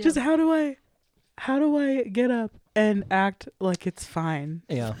 Yeah. just how do I get up and act like it's fine?"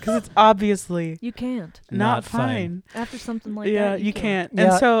 Yeah. Because it's obviously You can't. not Not fine. fine. After something like Yeah, that. you can't. Yeah.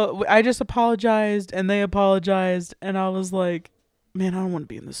 And so I just apologized, and they apologized, and I was like, "Man, I don't want to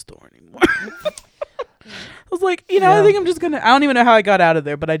be in this store anymore." I was like, I Yeah. think I'm just gonna. I don't even know how I got out of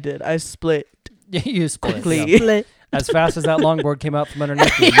there, but I did. I split You split. quickly. Yeah. Split. As fast as that longboard came out from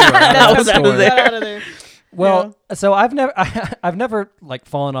underneath you, you Yeah, were out that of was the out of store. there. Got out of there. Well, so I've never like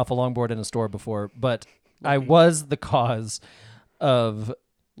fallen off a longboard in a store before, but I was the cause of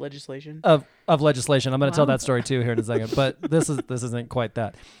Legislation. of legislation. I'm going to tell Wow. that story too here in a second, but this isn't quite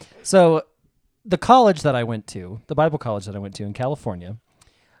that. So the college that I went to, the Bible college that I went to in California,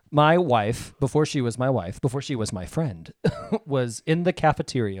 my wife, before she was my friend, was in the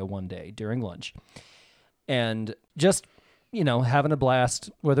cafeteria one day during lunch and just, having a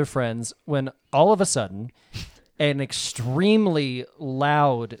blast with her friends when all of a sudden an extremely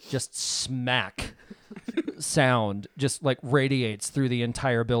loud, just smack sound just like radiates through the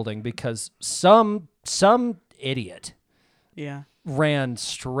entire building because some idiot Yeah. ran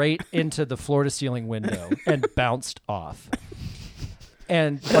straight into the floor-to-ceiling window and bounced off.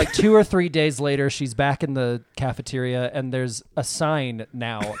 And like 2 or 3 days later, she's back in the cafeteria, and there's a sign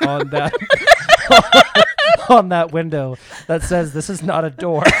now on that on that window that says, "This is not a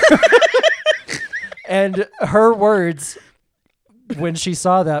door." And her words when she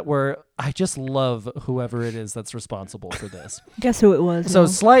saw that were, "I just love whoever it is that's responsible for this." Guess who it was? So Mel?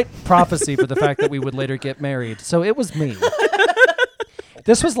 slight prophecy for the fact that we would later get married. So it was me.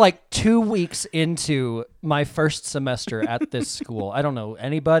 This was like 2 weeks into my first semester at this school. I don't know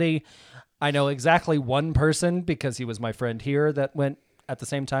anybody. I know exactly one person because he was my friend here that went at the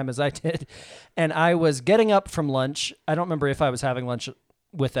same time as I did. And I was getting up from lunch. I don't remember if I was having lunch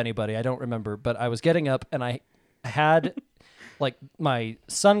with anybody. I don't remember. But I was getting up and I had like my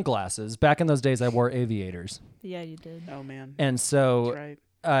sunglasses. Back in those days, I wore aviators. Yeah, you did. Oh man. And so That's right.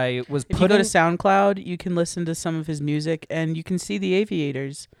 I was If you go putting... to SoundCloud, you can listen to some of his music and you can see the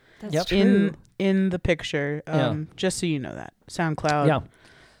aviators That's Yep. true. in the picture. Just so you know that. SoundCloud.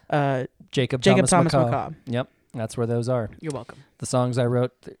 Yeah. Jacob Thomas Thomas McCaw. McCaw. Yep. That's where those are. You're welcome. The songs I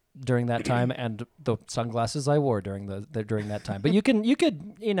wrote during that time and the sunglasses I wore during that time. But you could,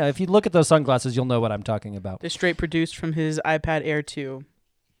 if you look at those sunglasses, you'll know what I'm talking about. They're straight produced from his iPad Air 2.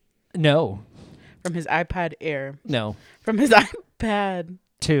 No. From his iPad Air. No. From his iPad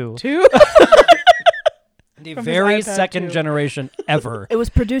 2. 2. The From his very iPad second 2. generation ever It was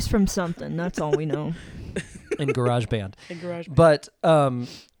produced from something. That's all we know. in GarageBand. In GarageBand. But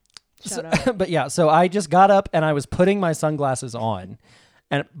Shout out. but yeah, so I just got up and I was putting my sunglasses on,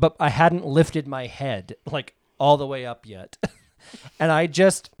 but I hadn't lifted my head like all the way up yet. And I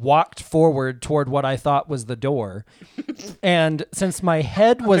just walked forward toward what I thought was the door. And since my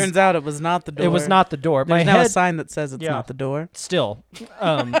head was... Turns out it was not the door. It was not the door. There's my now head... a sign that says it's Yeah. not the door. Still.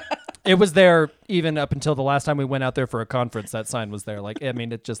 It was there even up until the last time we went out there for a conference. That sign was there. Like, I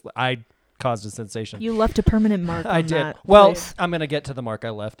mean, I caused a sensation. You left a permanent mark on I did. that Well, place. I'm going to get to the mark I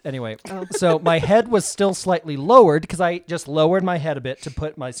left. Anyway, Oh. so my head was still slightly lowered because I just lowered my head a bit to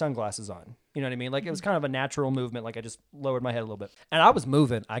put my sunglasses on. You know what I mean? Like, it was kind of a natural movement. Like, I just lowered my head a little bit. And I was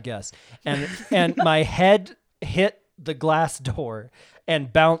moving, I guess. And my head hit the glass door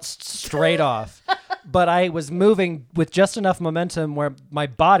and bounced straight off. But I was moving with just enough momentum where my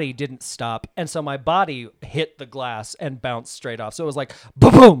body didn't stop. And so my body hit the glass and bounced straight off. So it was like,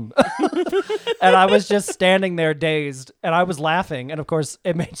 boom. And I was just standing there dazed. And I was laughing. And of course,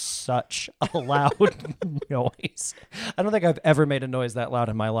 it made such a loud noise. I don't think I've ever made a noise that loud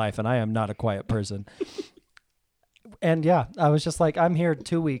in my life. And I am not a quiet person. And yeah, I was just like, I'm here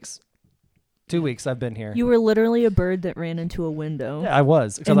 2 weeks. 2 weeks I've been here. You were literally a bird that ran into a window Yeah, I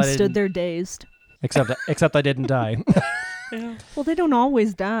was. Except and I didn't, stood there dazed. Except I didn't die. Yeah. Well, they don't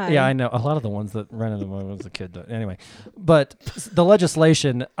always die. Yeah, I know. A lot of the ones that ran into when I was a kid. Anyway, but the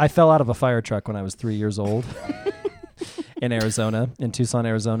legislation, I fell out of a fire truck when I was 3 years old in Arizona, in Tucson,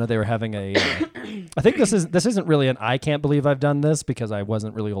 Arizona. They were having a, I think this isn't really an I can't believe I've done this because I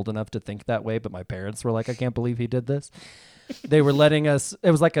wasn't really old enough to think that way, but my parents were like, I can't believe he did this. They were letting us,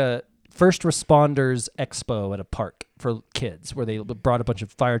 it was like a first responders expo at a park for kids where they brought a bunch of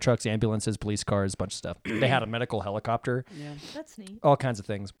fire trucks, ambulances, police cars, a bunch of stuff. They had a medical helicopter, Yeah. That's neat. all kinds of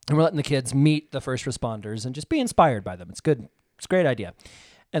things. And we're letting the kids meet the first responders and just be inspired by them. It's good. It's a great idea.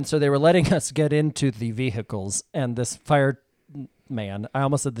 And so they were letting us get into the vehicles, and this fireman, I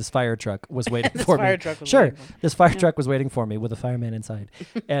almost said this fire truck, was waiting This for fire me. truck was Sure. waiting for me. This fire truck was waiting for me with a fireman inside.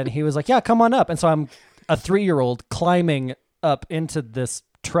 And he was like, yeah, come on up. And so I'm a 3-year-old climbing up into this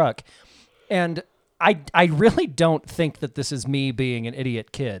truck. And I really don't think that this is me being an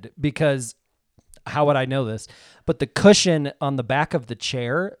idiot kid, because how would I know this? But the cushion on the back of the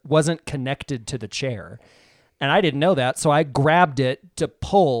chair wasn't connected to the chair. And I didn't know that, so I grabbed it to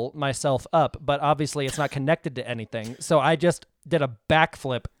pull myself up, but obviously it's not connected to anything. So I just did a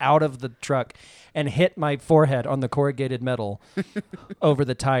backflip out of the truck and hit my forehead on the corrugated metal over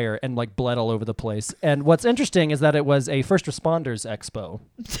the tire and like bled all over the place. And what's interesting is that it was a first responders expo.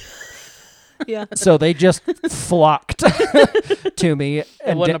 Yeah. So they just flocked to me. It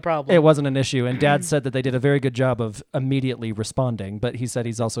wasn't a problem. It wasn't an issue. And Dad said that they did a very good job of immediately responding. But he said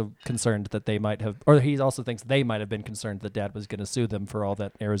he's also concerned that they might have, or he also thinks they might have been concerned that Dad was going to sue them for all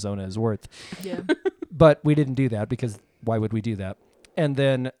that Arizona is worth. Yeah. But we didn't do that because why would we do that? And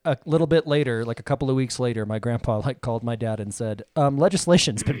then a little bit later, like a couple of weeks later, my grandpa called my dad and said,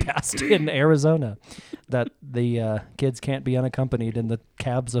 legislation's been passed in Arizona that the kids can't be unaccompanied in the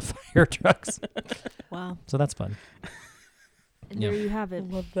cabs of fire trucks. Wow. So that's fun. And Yeah. there you have I it.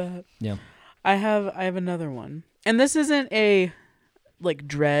 love that. Yeah. I have another one. And this isn't a like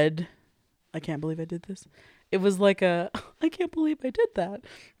dread. I can't believe I did this. It was like a I can't believe I did that.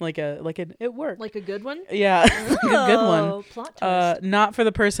 It worked. Like a good one? Yeah. Like a good one. Oh, plot twist. Not for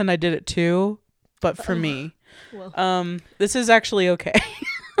the person I did it to, but for me. Well. This is actually okay.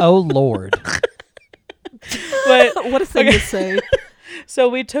 Oh, Lord. But What a thing to say. so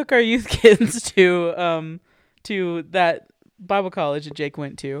we took our youth kids to that Bible college that Jake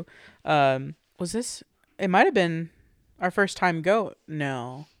went to. Was this? It might have been our first time go.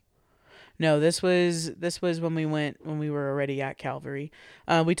 No, this was when we were already at Calvary.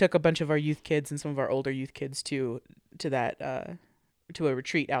 We took a bunch of our youth kids and some of our older youth kids to a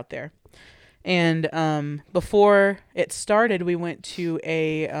retreat out there. And before it started, we went to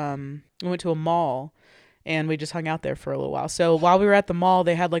a mall, and we just hung out there for a little while. So while we were at the mall,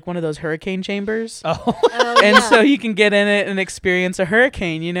 they had like one of those hurricane chambers. Oh. And yeah. so you can get in it and experience a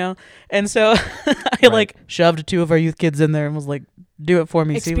hurricane, you know? And so I like shoved two of our youth kids in there and was like, do it for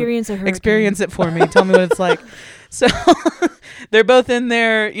me. Experience a hurricane. Experience it for me. Tell me what it's like. So they're both in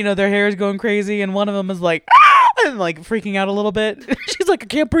there, you know, their hair is going crazy. And one of them is like, ah! And like freaking out a little bit. She's like, I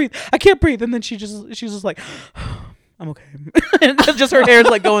can't breathe. And then she's just like, I'm okay. And just her hair's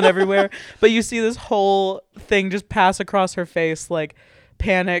like going everywhere. But you see this whole thing just pass across her face, like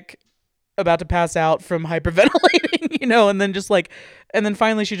panic, about to pass out from hyperventilating, you know, and then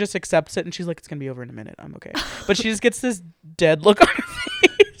finally she just accepts it and she's like, it's gonna be over in a minute, I'm okay. But she just gets this dead look on her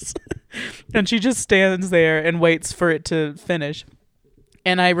face and she just stands there and waits for it to finish.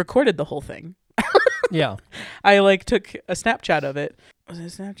 And I recorded the whole thing. Yeah. I like took a Snapchat of it. Was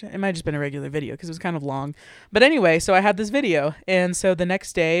it a Snapchat? It might have just been a regular video because it was kind of long. But anyway, so I had this video. And so the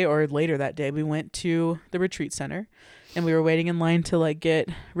next day or later that day, we went to the retreat center and we were waiting in line to like get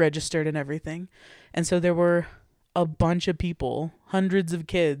registered and everything. And so there were a bunch of people, hundreds of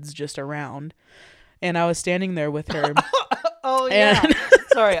kids just around. And I was standing there with her. Oh, yeah. And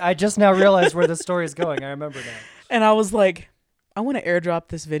Sorry, I just now realized where the story is going. I remember now. And I was like, I want to airdrop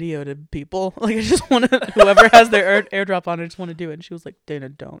this video to people. Like, I just want to, whoever has their airdrop on, I just want to do it. And she was like, Dana,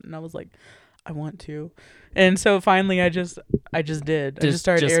 don't. And I was like, I want to. And so finally I just did. I just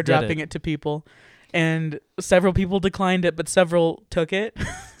started airdropping it to people. And several people declined it, but several took it.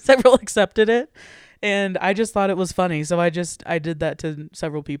 Several accepted it. And I just thought it was funny. So I did that to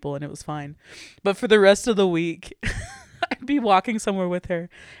several people and it was fine. But for the rest of the week, I'd be walking somewhere with her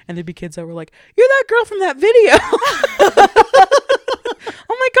and there'd be kids that were like, you're that girl from that video.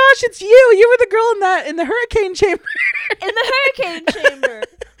 Oh my gosh, it's you. You were the girl in the hurricane chamber. In the hurricane chamber.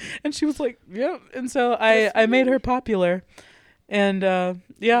 And she was like, yep. And so I made her popular. And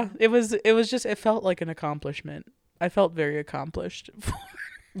yeah, it was just, it felt like an accomplishment. I felt very accomplished.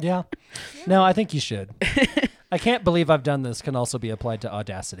 Yeah. No, I think you should. I can't believe I've done this can also be applied to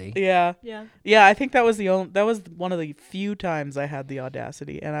Audacity. Yeah. Yeah. Yeah, I think that was one of the few times I had the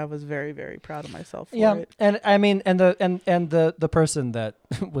audacity, and I was very, very proud of myself for it. And I mean, and the person that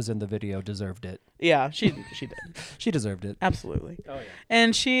was in the video deserved it. Yeah, she did. She deserved it. Absolutely. Oh yeah.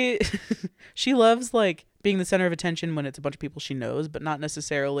 And she loves like being the center of attention when it's a bunch of people she knows, but not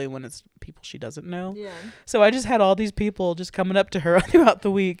necessarily when it's people she doesn't know. Yeah. So I just had all these people just coming up to her throughout the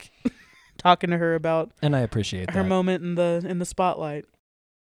week, talking to her about And I appreciate her that. moment in the spotlight.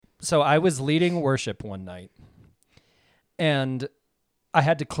 So I was leading worship one night, and I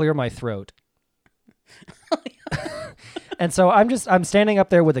had to clear my throat. And so I'm standing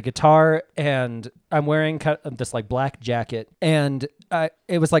up there with a guitar, and I'm wearing this like black jacket, and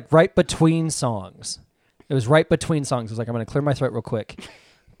it was like right between songs. It was right between songs. I was like, I'm going to clear my throat real quick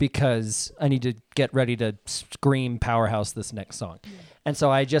because I need to get ready to scream powerhouse this next song. Yeah. And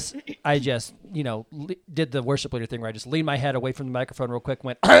so I just did the worship leader thing where I just leaned my head away from the microphone real quick,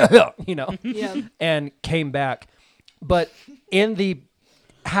 went, Yeah. and came back. But in the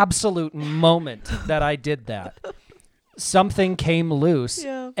absolute moment that I did that, something came loose,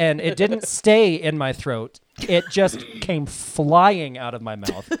 and it didn't stay in my throat. It just came flying out of my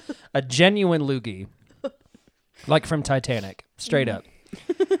mouth. A genuine loogie, like from Titanic, straight up,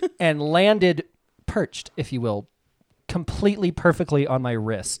 and landed perched, if you will, completely perfectly on my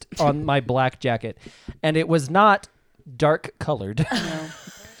wrist, on my black jacket. And it was not dark colored. No.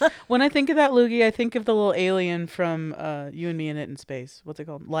 When I think of that loogie, I think of the little alien from You and Me and It in Space. What's it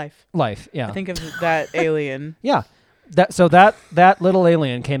called? Life. Life, yeah. I think of that alien. Yeah. That little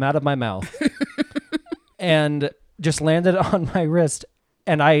alien came out of my mouth and just landed on my wrist.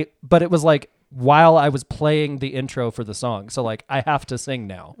 But it was like while I was playing the intro for the song. So like I have to sing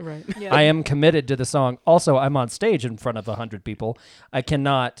now. Right. Yeah. I am committed to the song. Also, I'm on stage in front of 100 people. I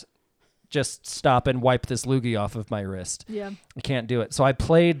cannot just stop and wipe this loogie off of my wrist. Yeah. I can't do it. So I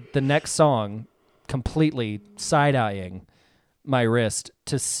played the next song completely side-eyeing my wrist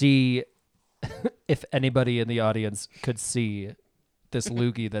to see if anybody in the audience could see this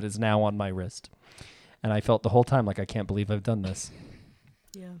loogie that is now on my wrist. And I felt the whole time like, I can't believe I've done this.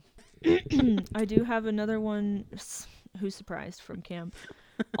 Yeah. I do have another one. Who's surprised from camp?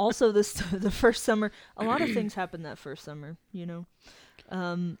 Also, the first summer, a lot of things happened that first summer. You know.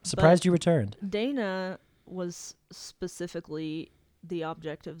 Surprised you returned. Dana was specifically the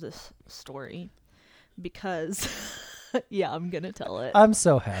object of this story because, yeah, I'm gonna tell it. I'm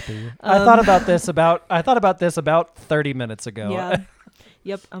so happy. I thought about this about 30 minutes ago. Yeah.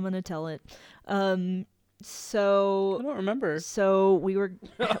 Yep, I'm gonna tell it. So I don't remember. So we were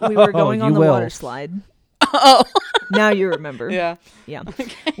going on you the will. water slide. Oh. Now you remember. Yeah. Yeah.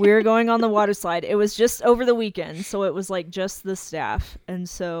 We were going on the water slide. It was just over the weekend, so it was like just the staff. And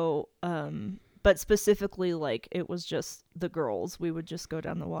so but specifically like it was just the girls. We would just go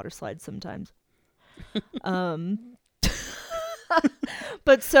down the water slide sometimes.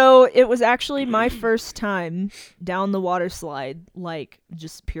 But so it was actually my first time down the water slide, like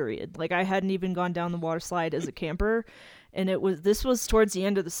just period. Like I hadn't even gone down the water slide as a camper. And this was towards the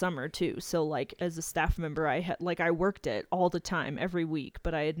end of the summer too. So like as a staff member, I worked it all the time every week,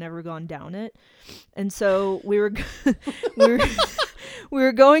 but I had never gone down it. And so we were we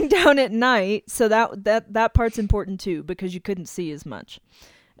were going down at night. So that part's important too, because you couldn't see as much.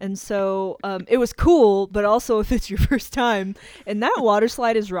 And so it was cool, but also if it's your first time, and that water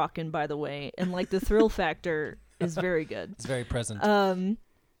slide is rocking, by the way, and like the thrill factor is very good. It's very present.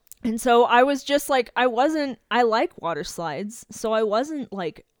 And so I was just like, I like water slides, so I wasn't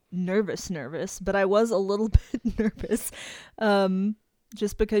like nervous, but I was a little bit nervous.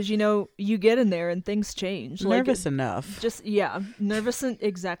 Just because, you know, you get in there and things change. Nervous like, enough. Just, yeah, nervous.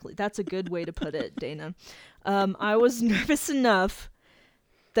 Exactly. That's a good way to put it, Dana. I was nervous enough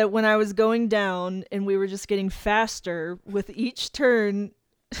that when I was going down and we were just getting faster with each turn,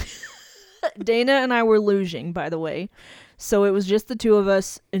 Dana and I were losing, by the way. So it was just the two of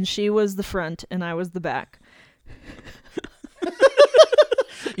us, and she was the front, and I was the back.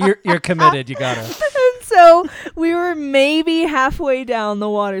 You're committed. You gotta. And so we were maybe halfway down the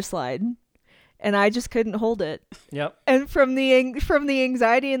water slide, and I just couldn't hold it. Yep. And from the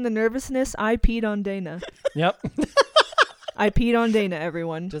anxiety and the nervousness, I peed on Dana. Yep. I peed on Dana,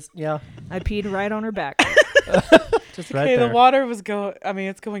 everyone. I peed right on her back. Just right Okay, there. the water was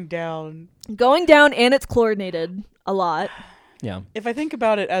it's going down. Going down, and it's chlorinated a lot. Yeah. If I think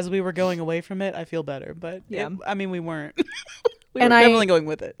about it as we were going away from it, I feel better. But Yeah. we weren't. We And were I- definitely going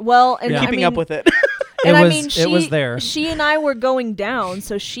with it. Well, and Yeah. Keeping up with it. And It was there. She and I were going down,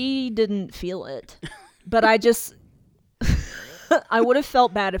 so she didn't feel it. But I just, I would have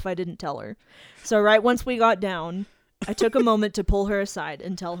felt bad if I didn't tell her. So right once we got down, I took a moment to pull her aside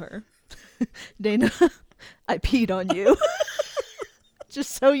and tell her, Dana, I peed on you.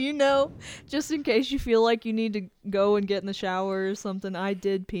 Just so you know, just in case you feel like you need to go and get in the shower or something, I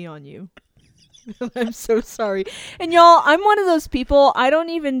did pee on you. I'm so sorry. And y'all, I'm one of those people, I don't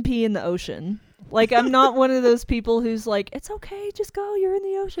even pee in the ocean. Like, I'm not one of those people who's like, it's okay, just go, you're in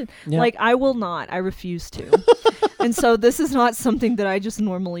the ocean. Yeah. Like, I will not. I refuse to. And so this is not something that I just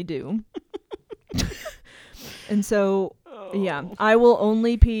normally do. And so, yeah, I will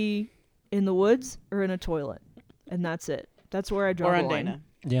only pee in the woods or in a toilet. And that's it. That's where I draw Or the on line. Dana.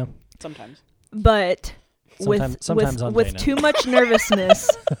 Yeah. Sometimes. But Sometimes on with Dana. too much nervousness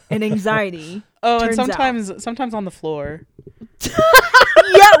and anxiety. Oh, and turns out. sometimes on the floor.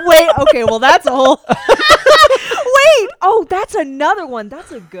 Yeah, wait. Okay, well, that's a whole. Wait. Oh, that's another one.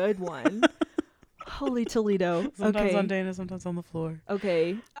 That's a good one. Holy Toledo. Sometimes Okay. on Dana, sometimes on the floor.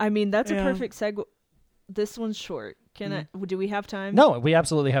 Okay. I mean, that's a Yeah. perfect segue. This one's short. Do we have time? No, we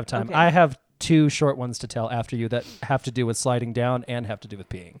absolutely have time. Okay. I have 2 short ones to tell after you that have to do with sliding down and have to do with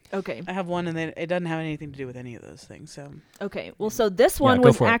peeing. Okay. I have one, and then it doesn't have anything to do with any of those things. So Okay. Well, so this one go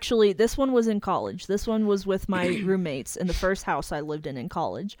was for it. actually, this one was in college. This one was with my roommates in the first house I lived in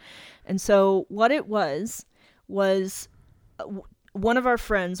college. And so what it was one of our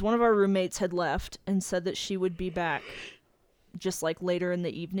roommates had left and said that she would be back just like later in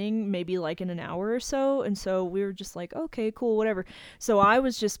the evening, maybe like in an hour or so. And so we were just like, okay, cool, whatever. So I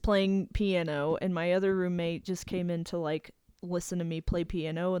was just playing piano, and my other roommate just came in to like listen to me play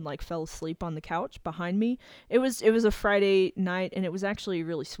piano and like fell asleep on the couch behind me. It was a Friday night, and it was actually a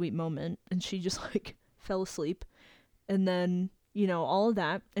really sweet moment, and she just like fell asleep. And then, you know, all of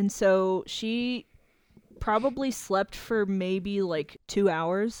that. And so she probably slept for maybe like 2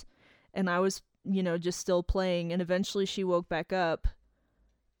 hours, and I was, you know, just still playing. And eventually she woke back up,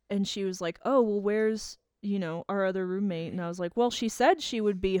 and she was like, oh, well, where's, you know, our other roommate? And I was like, well, she said she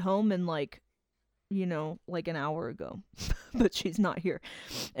would be home in like, you know, like an hour ago, but she's not here.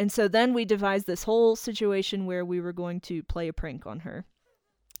 And so then we devised this whole situation where we were going to play a prank on her.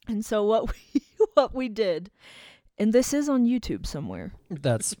 And so what we did, and this is on YouTube somewhere.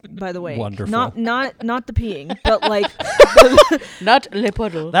 That's by the way, wonderful. Not the peeing, but like not le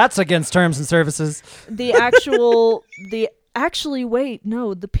puddle. That's against terms and services. Actually, wait,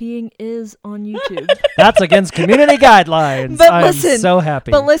 no, the peeing is on YouTube. That's against community guidelines. But I'm listen, so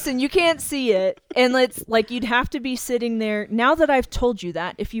happy. But listen, you can't see it. And it's like you'd have to be sitting there. Now that I've told you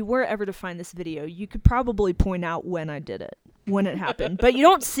that, if you were ever to find this video, you could probably point out when I did it, when it happened. But you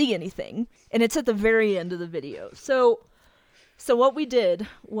don't see anything. And it's at the very end of the video. So what we did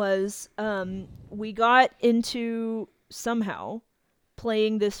was we got into somehow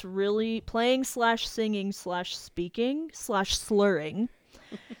playing / singing / speaking / slurring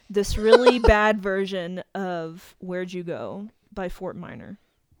this really bad version of Where'd You Go by Fort Minor.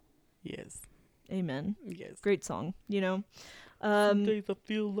 Yes. Amen. Yes. Great song, you know. Some days I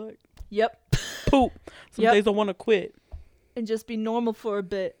feel like Yep. poop. Some days I want to quit. And just be normal for a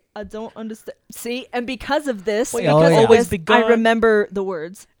bit. I don't understand. See? And because of this, Wait, because of always this, be I gone. remember the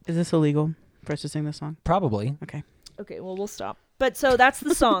words. Is this illegal for us to sing this song? Probably. Okay. Okay, well, we'll stop. But so that's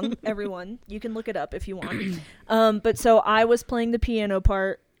the song, everyone. You can look it up if you want. But so I was playing the piano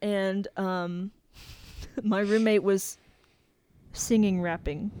part, and my roommate was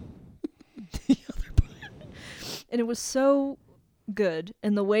rapping the other part. And it was so good.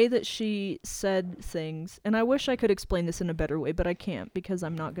 And the way that she said things, and I wish I could explain this in a better way, but I can't because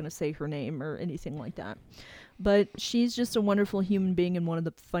I'm not going to say her name or anything like that. But she's just a wonderful human being and one of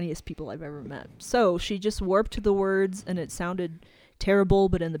the funniest people I've ever met. So she just warped the words, and it sounded terrible,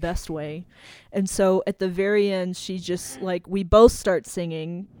 but in the best way. And so at the very end, she just, like, we both start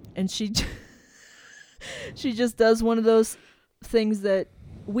singing, and she just does one of those things that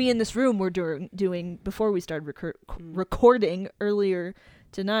we in this room were doing before we started recording earlier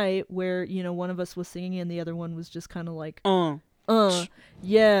tonight, where, you know, one of us was singing and the other one was just kind of like,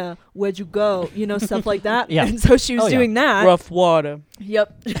 yeah, where'd you go? You know, stuff like that. Yeah. And so she was doing that. Rough water.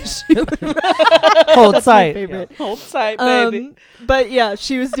 Yep. Hold tight. Favorite. Hold tight, baby. But yeah,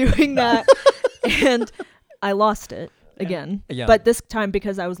 she was doing that, and I lost it again. Yeah. But this time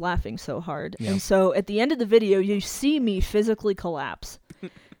because I was laughing so hard. Yeah. And so at the end of the video, you see me physically collapse.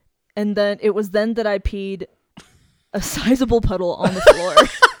 And then it was then that I peed a sizable puddle on the floor.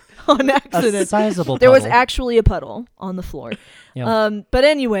 On accident. A sizable There was puddle. actually a puddle on the floor. Yeah. But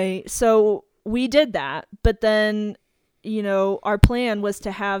anyway, so we did that. But then, you know, our plan was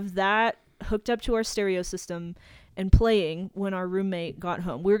to have that hooked up to our stereo system and playing when our roommate got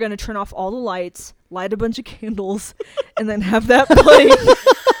home. We were going to turn off all the lights, light a bunch of candles, and then have that playing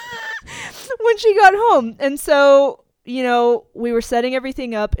when she got home. And so, you know, we were setting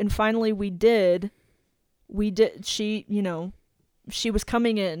everything up, and finally we did. She, you know, she was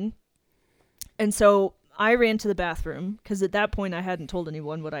coming in, and so I ran to the bathroom because at that point I hadn't told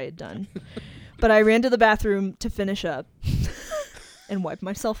anyone what I had done. But I ran to the bathroom to finish up and wipe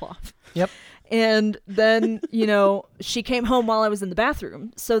myself off. Yep. And then, you know, she came home while I was in the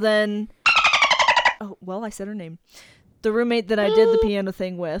bathroom. So then, oh, well, I said her name. The roommate that I did the piano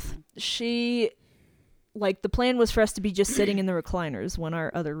thing with, she, like, the plan was for us to be just sitting in the recliners when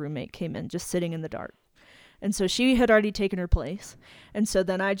our other roommate came in, just sitting in the dark. And so she had already taken her place. And so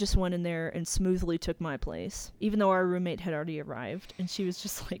then I just went in there and smoothly took my place, even though our roommate had already arrived. And she was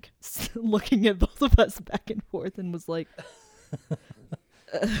just like looking at both of us back and forth and was like,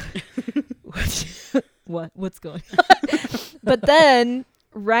 what's going on? But then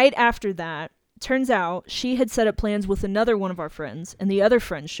right after that, turns out she had set up plans with another one of our friends, and the other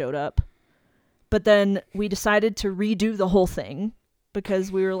friend showed up. But then we decided to redo the whole thing.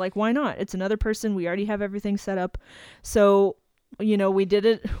 Because we were like, why not? It's another person. We already have everything set up. So we did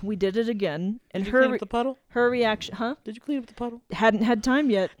it again. And Did you clean up the puddle? her reaction, huh? Did you clean up the puddle? Hadn't had time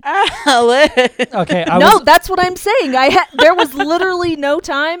yet. Alice. Okay, No, that's what I'm saying. There was literally no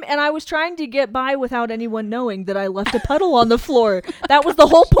time, and I was trying to get by without anyone knowing that I left a puddle on the floor. That was the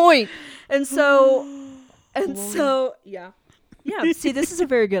whole point. And so, yeah. See, this is a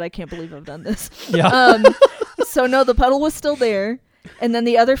very good. I can't believe I've done this. Yeah. So no, the puddle was still there, and then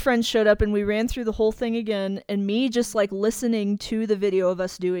the other friends showed up, and we ran through the whole thing again. And me just like listening to the video of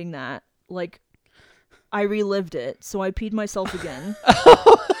us doing that, like I relived it. So I peed myself again.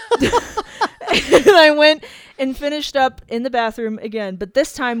 And I went and finished up in the bathroom again. But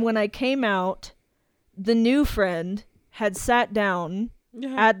this time when I came out, the new friend had sat down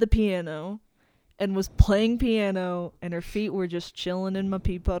at the piano and was playing piano, and her feet were just chilling in my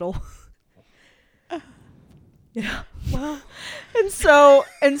pee puddle. Yeah. Well, and so,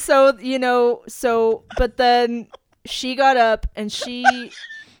 but then she got up and she...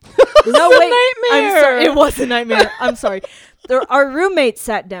 No, wait. I'm sorry. It was a nightmare. I'm sorry. Our roommate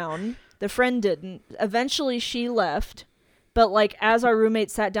sat down. The friend didn't. Eventually she left. But like as our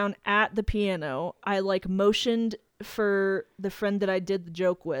roommate sat down at the piano, I like motioned for the friend that I did the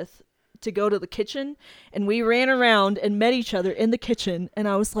joke with to go to the kitchen, and we ran around and met each other in the kitchen, and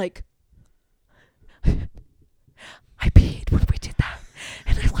I was like, I peed when we did that,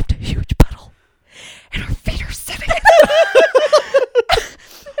 and I left a huge puddle, and our feet are sitting in it.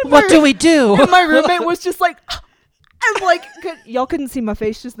 What do we do? And my roommate was just like, I'm like, y'all couldn't see my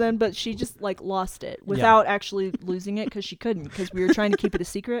face just then, but she just like lost it without actually losing it, because she couldn't, because we were trying to keep it a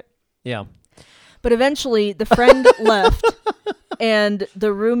secret. Yeah. But eventually the friend left, and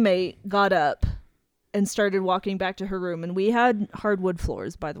the roommate got up and started walking back to her room. And we had hardwood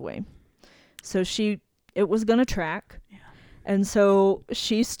floors, by the way. So it was going to track. Yeah. And so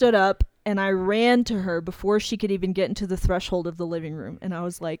she stood up, and I ran to her before she could even get into the threshold of the living room. And I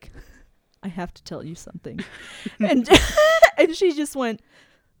was like, I have to tell you something. and she just went,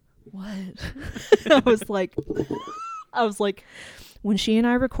 what? I was like, when she and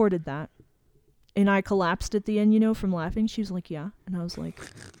I recorded that, and I collapsed at the end, from laughing, she was like, yeah. And I was like,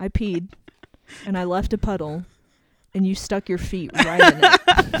 I peed, and I left a puddle, and you stuck your feet right in it.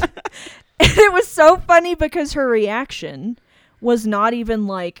 And it was so funny because her reaction was not even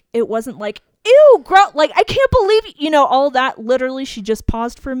like, it wasn't like, ew, gross, like, I can't believe, all that. Literally, she just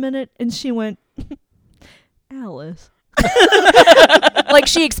paused for a minute, and she went, Alice. Like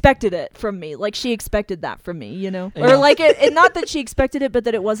she expected it from me. Like she expected that from me, Yeah. Or like it not that she expected it, but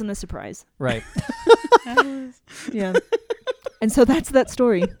that it wasn't a surprise. Right. Yeah. And so that's that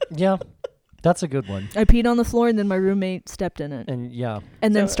story. Yeah. That's a good one. I peed on the floor, and then my roommate stepped in it. And yeah.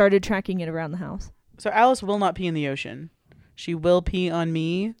 And then started tracking it around the house. So Alice will not pee in the ocean. She will pee on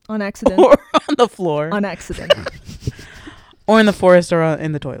me. On accident. Or on the floor. On accident. Or in the forest, or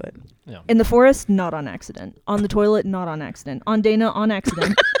in the toilet. Yeah. In the forest, not on accident. On the toilet, not on accident. On Dana, on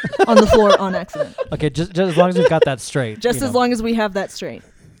accident. On the floor, on accident. Okay, just as long as we've got that straight. Just as long as we have that straight.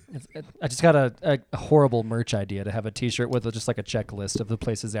 I just got a horrible merch idea to have a T-shirt with just like a checklist of the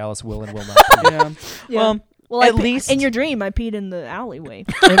places Alice will and will not pee. Yeah. Well, at least in your dream, I peed in the alleyway.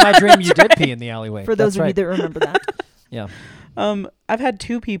 In my dream, you did pee in the alleyway. For those of you that remember that. Yeah. I've had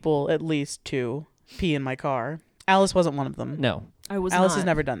at least two, pee in my car. Alice wasn't one of them. No. Alice has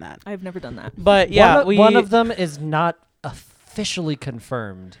never done that. I've never done that. But yeah, one of them is not officially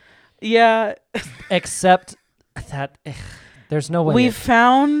confirmed. Yeah. Except that there's no way. We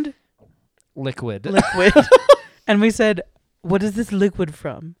found liquid. And we said, what is this liquid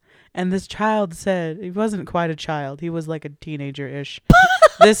from? And this child said, he wasn't quite a child. He was like a teenager-ish.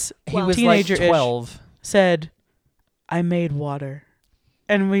 He was teenager-ish like 12. Said, I made water.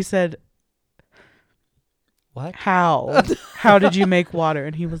 And we said, what? How? How did you make water?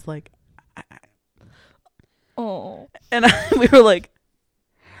 And he was like, oh. And we were like,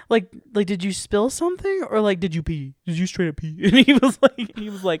 did you spill something, or like, did you pee? Did you straight up pee? And he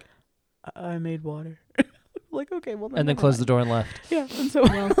was like, I made water. Like, okay, well. And then closed the door and left. Yeah, and so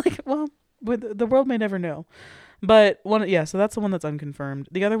the world may never know. But so that's the one that's unconfirmed.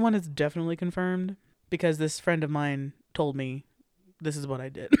 The other one is definitely confirmed because this friend of mine told me this is what I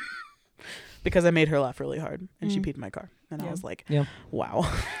did. Because I made her laugh really hard, and she peed in my car. And I was like,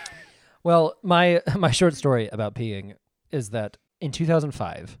 wow. Well, my short story about peeing is that in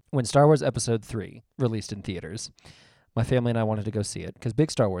 2005, when Star Wars Episode 3 released in theaters, my family and I wanted to go see it because big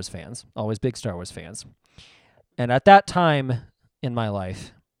Star Wars fans, always big Star Wars fans. And at that time in my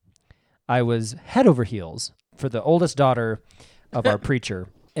life, I was head over heels for the oldest daughter of our preacher.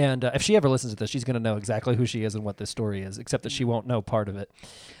 And if she ever listens to this, she's going to know exactly who she is and what this story is, except that she won't know part of it.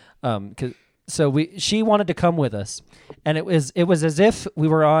 so she wanted to come with us, and it was as if we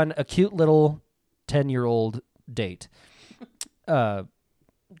were on a cute little 10-year-old date to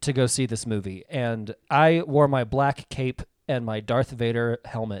go see this movie. And I wore my black cape and my Darth Vader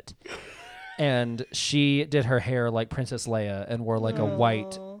helmet, and she did her hair like Princess Leia and wore like a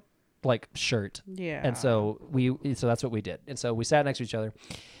white like shirt. Yeah. And so that's what we did. And so we sat next to each other.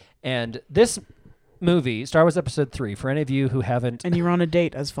 And this movie, Star Wars Episode 3, for any of you who haven't... And you were on a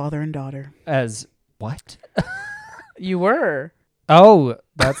date as father and daughter. As what? You were. Oh,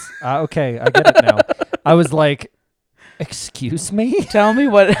 that's... okay, I get it now. I was like, excuse me? Tell me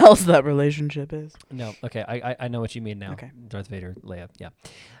what else that relationship is. No, okay, I know what you mean now. Okay. Darth Vader, Leia, yeah.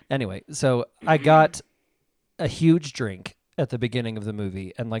 Anyway, so I got a huge drink at the beginning of the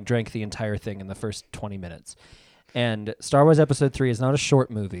movie and like drank the entire thing in the first 20 minutes. And Star Wars Episode 3 is not a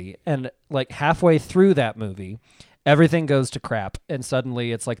short movie. And like halfway through that movie, everything goes to crap. And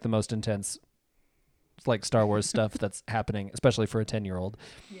suddenly it's like the most intense like Star Wars stuff that's happening, especially for a 10-year-old.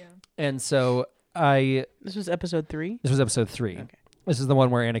 Yeah. And so This was Episode 3? This was Episode 3. Okay. This is the one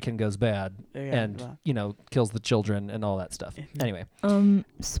where Anakin goes bad Yeah, and, kills the children and all that stuff. Anyway.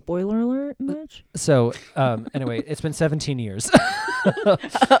 Spoiler alert much? So, anyway, it's been 17 years.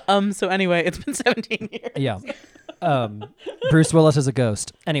 So anyway, it's been 17 years. Yeah. Bruce Willis is a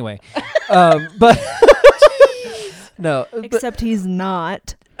ghost. Anyway. But no. Except he's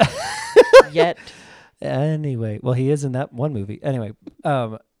not. Yet. Anyway, well, he is in that one movie. Anyway,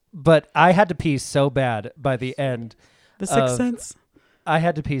 but I had to pee so bad by the end. The Sixth Sense? I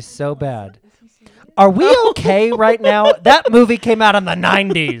had to pee so bad. Are we okay right now? That movie came out in the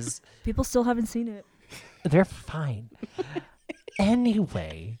 90s. People still haven't seen it. They're fine.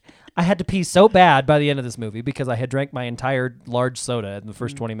 Anyway, I had to pee so bad by the end of this movie because I had drank my entire large soda in the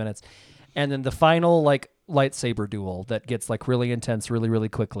first 20 minutes. And then the final like lightsaber duel that gets like really intense really, really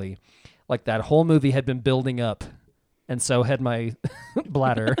quickly. Like that whole movie had been building up, and so had my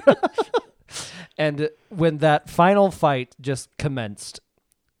bladder. And when that final fight just commenced,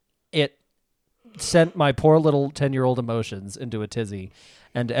 it sent my poor little 10-year-old emotions into a tizzy,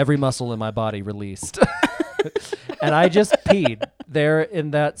 and every muscle in my body released. And I just peed there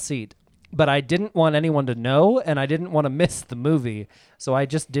in that seat. But I didn't want anyone to know, and I didn't want to miss the movie, so I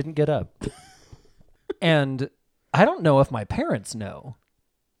just didn't get up. And I don't know if my parents know.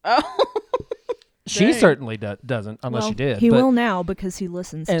 Oh. She Dang. certainly doesn't, unless she did. He but, will now because he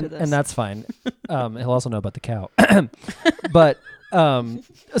listens to this. and that's fine. He'll also know about the cow. But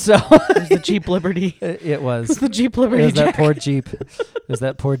so It was the Jeep Liberty. it was. It was the Jeep It Liberty. was that Jack. poor Jeep. It was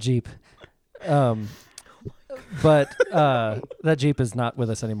that poor Jeep. But that Jeep is not with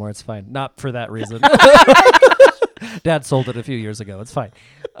us anymore. It's fine. Not for that reason. Dad sold it a few years ago. It's fine.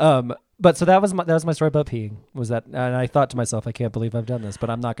 But so that was my story about peeing. Was that, and I thought to myself, I can't believe I've done this, but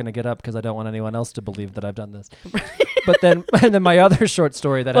I'm not going to get up because I don't want anyone else to believe that I've done this. But then my other short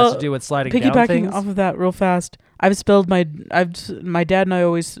story that has to do with sliding down Piggybacking things. off of that real fast, my dad and I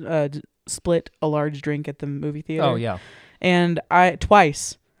always split a large drink at the movie theater. Oh yeah. And I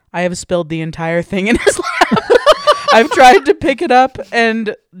have spilled the entire thing in his lap. I've tried to pick it up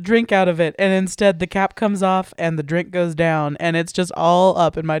and drink out of it, and instead the cap comes off and the drink goes down, and it's just all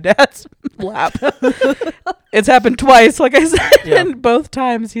up in my dad's lap. It's happened twice, like I said, Yeah. and both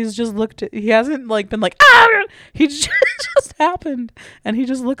times he's just looked at, he hasn't like been like, ah! He just happened, and he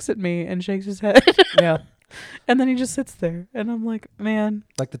just looks at me and shakes his head. Yeah. And then he just sits there, and I'm like, man.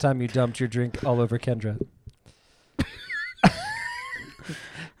 Like the time you dumped your drink all over Kendra.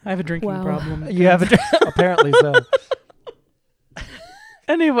 I have a drinking problem. You have apparently so.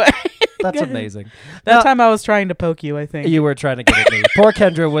 Anyway. That's Go ahead. amazing. That Now- time I was trying to poke you, I think. You were trying to get at me. Poor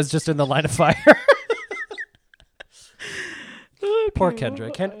Kendra was just in the line of fire. Poor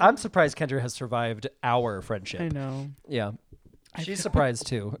Kendra. I'm surprised Kendra has survived our friendship. I know. Yeah. I She's feel- surprised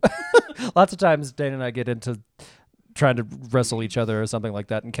too. Lots of times Dana and I get into trying to wrestle each other or something like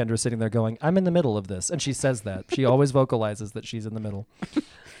that, and Kendra's sitting there going, I'm in the middle of this. And she says that. She always vocalizes that she's in the middle.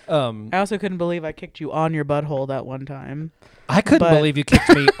 I also couldn't believe I kicked you on your butthole that one time. I couldn't But- believe you kicked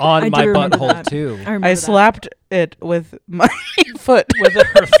me on I my do remember butthole that. too. I remember I that. slapped it with my foot. With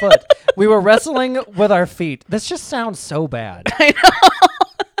her foot. We were wrestling with our feet. This just sounds so bad. I know.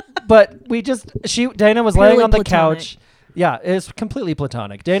 But Dana was laying Purely on the platonic. couch. Yeah, it's completely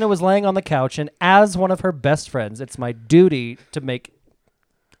platonic. Dana was laying on the couch, and as one of her best friends, it's my duty to make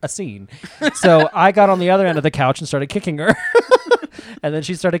a scene. So I got on the other end of the couch and started kicking her. And then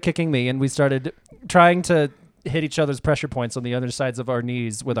she started kicking me, and we started trying to hit each other's pressure points on the other sides of our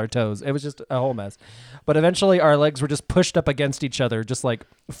knees with our toes. It was just a whole mess. But eventually our legs were just pushed up against each other, just like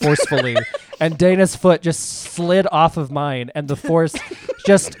forcefully. And Dana's foot just slid off of mine, and the force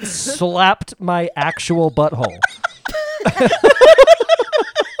just slapped my actual butthole.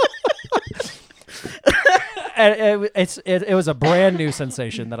 And it was a brand new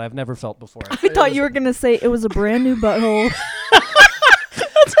sensation that I've never felt before. I thought you were gonna say it was a brand new butthole.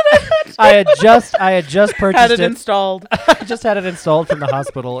 I had just purchased Had it installed. I just had it installed from the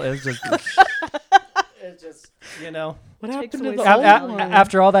hospital. It's just, you know. What Takes happened to away the so old much. one?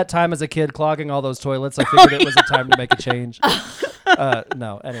 After all that time as a kid clogging all those toilets, I figured it was a time to make a change.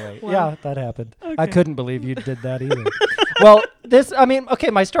 No, anyway. Wow. Yeah, that happened. I Okay. couldn't believe you did that either. Well,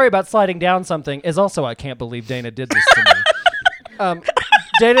 my story about sliding down something is also I can't believe Dana did this to me.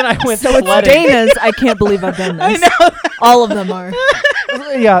 Dana and I went So it's sledding. Dana's. I can't believe I've done this. I know. All of them are.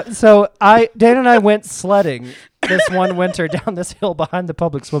 Yeah, so Dana and I went sledding this one winter down this hill behind the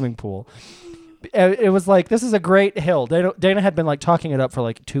public swimming pool. It was like, this is a great hill. Dana had been like talking it up for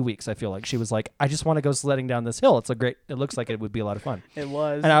like 2 weeks. I feel like she was like, I just want to go sledding down this hill. It looks like it would be a lot of fun. It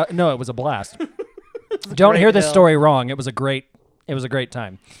was. And it was a blast. Don't hear this hill. story wrong. It was a great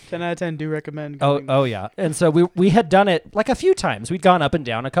time. 10 out of 10 do recommend Oh, going. oh yeah. And so we had done it like a few times. We'd gone up and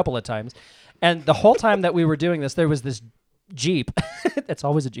down a couple of times. And the whole time that we were doing this, there was this Jeep. It's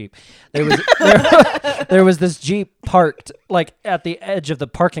always a Jeep. There was this Jeep parked like at the edge of the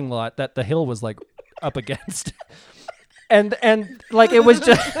parking lot that the hill was like up against. And like it was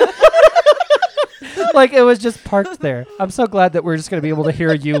just like it was just parked there. I'm so glad that we're just going to be able to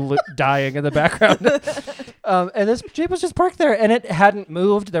hear you dying in the background. And this Jeep was just parked there and it hadn't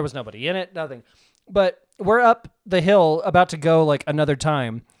moved. There was nobody in it, nothing. But we're up the hill about to go like another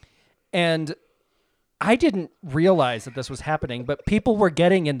time. And I didn't realize that this was happening, but people were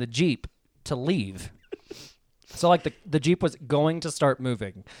getting in the Jeep to leave. So like the Jeep was going to start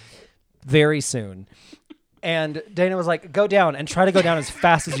moving very soon. And Dana was like, go down and try to go down as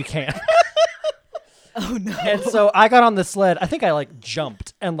fast as you can. Oh no. And so I got on the sled. I think I like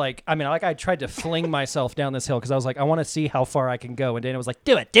jumped and I tried to fling myself down this hill because I was like, I want to see how far I can go. And Dana was like,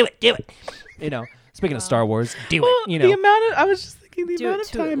 do it. You know, speaking of Star Wars, do Well, it. You know, the amount of I was just thinking the Do amount it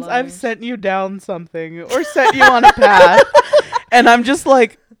of to it, times Lars. I've sent you down something or set you on a path, and I'm just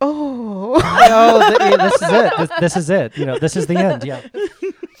like, oh. this is it. This is it. You know, this is the end. Yeah.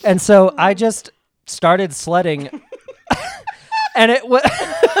 And so I just started sledding, and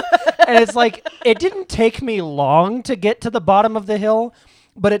and it's like it didn't take me long to get to the bottom of the hill,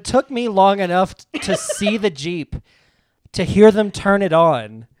 but it took me long enough to see the Jeep, to hear them turn it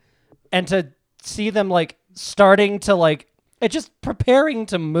on, and to see them like starting to like it just preparing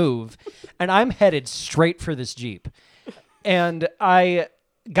to move, and I'm headed straight for this Jeep, and I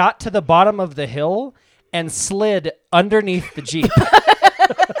got to the bottom of the hill and slid underneath the Jeep.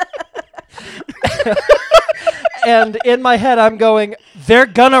 And in my head, I'm going, they're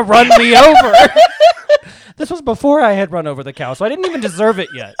gonna run me over. This was before I had run over the cow, so I didn't even deserve it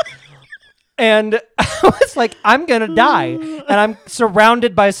yet. And I was like, I'm gonna die. And I'm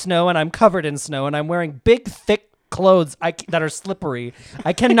surrounded by snow, and I'm covered in snow, and I'm wearing big, thick clothes that are slippery.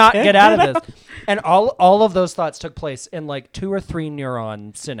 I cannot get out of this. And all of those thoughts took place in like 2 or 3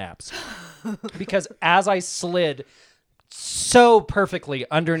 neuron synapse. Because as I slid so perfectly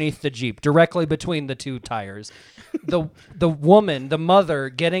underneath the Jeep, directly between the 2 tires, the woman, the mother,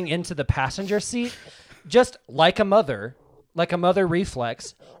 getting into the passenger seat, just like a mother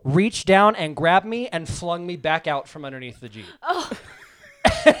reflex, reached down and grabbed me and flung me back out from underneath the Jeep. Oh.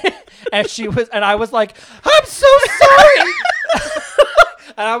 And I was like, I'm so sorry.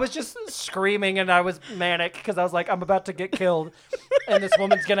 And I was just screaming, and I was manic because I was like, I'm about to get killed, and this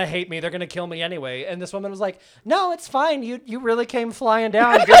woman's gonna hate me. They're gonna kill me anyway. And this woman was like, no, it's fine. You really came flying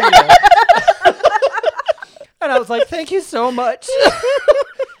down, didn't you? And I was like, thank you so much.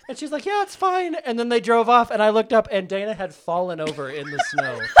 And she's like, yeah, it's fine. And then they drove off, and I looked up, and Dana had fallen over in the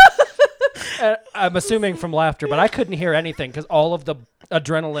snow. And I'm assuming from laughter, but I couldn't hear anything because all of the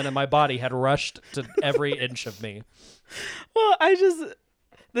adrenaline in my body had rushed to every inch of me. Well,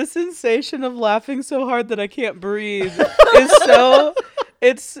 the sensation of laughing so hard that I can't breathe is so.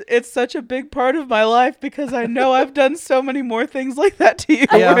 It's such a big part of my life because I know I've done so many more things like that to you.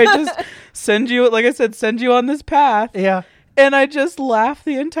 Yeah. Where I just send you on this path. Yeah. And I just laugh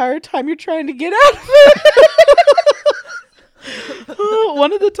the entire time you're trying to get out of it.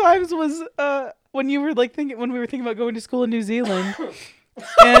 One of the times was when we were thinking about going to school in New Zealand.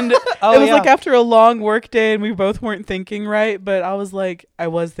 And it was like after a long work day and we both weren't thinking right, but I was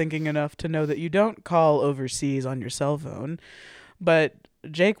thinking enough to know that you don't call overseas on your cell phone. But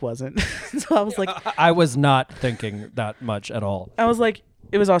Jake wasn't. So I was like, I was not thinking that much at all. I was like,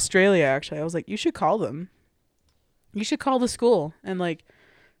 it was Australia actually. I was like, you should call them. You should call the school and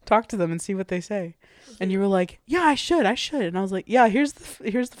talk to them and see what they say. And you were like, yeah, I should. And I was like, yeah, here's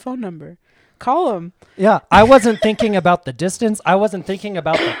the phone number. Call them. Yeah, I wasn't thinking about the distance. I wasn't thinking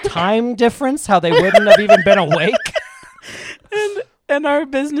about the time difference, how they wouldn't have even been awake. And our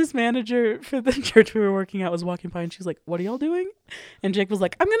business manager for the church we were working at was walking by, and she was like, what are y'all doing? And Jake was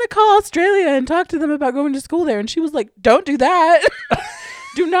like, I'm going to call Australia and talk to them about going to school there. And she was like, don't do that.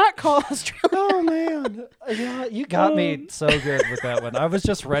 Do not call Australia. Oh, man. Yeah, you got me so good with that one. I was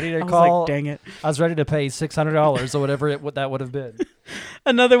just ready to I was call. like, dang it. I was ready to pay $600 or whatever that would have been.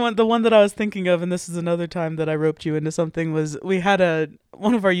 Another one, the one that I was thinking of, and this is another time that I roped you into something, was we had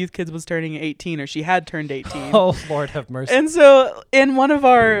one of our youth kids was turning 18, or she had turned 18. Oh, Lord have mercy. And so in one of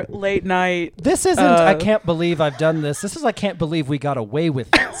our late night... This isn't, I can't believe I've done this. This is, I can't believe we got away with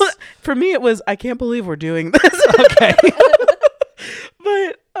this. For me, it was, I can't believe we're doing this. Okay.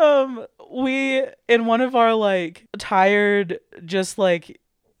 But we, in one of our like tired, just like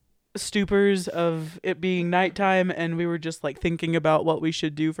stupors of it being nighttime, and we were just like thinking about what we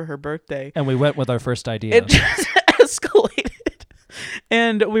should do for her birthday. And we went with our first idea. It just escalated.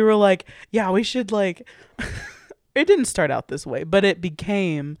 And we were like, yeah, we should like, it didn't start out this way, but it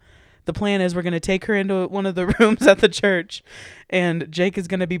became, the plan is we're going to take her into one of the rooms at the church, and Jake is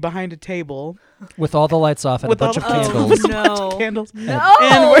going to be behind a table. With all the lights off and With a bunch all of the- candles. with a bunch of candles. No,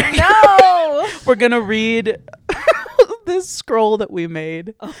 And no. We're going to read this scroll that we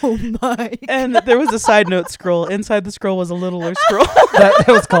made. Oh my. And there was a side note scroll. Inside the scroll was a littler scroll. That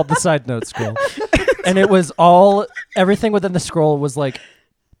was called the side note scroll. And it was everything within the scroll was like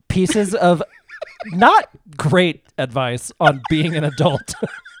pieces of not great advice on being an adult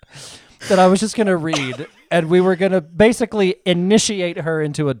that I was just going to read. And we were going to basically initiate her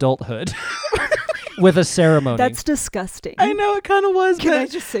into adulthood with a ceremony. That's disgusting. I know it kind of was. Can but I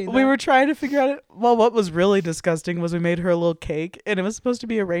just say that? we were trying to figure out it. Well, what was really disgusting was we made her a little cake, and it was supposed to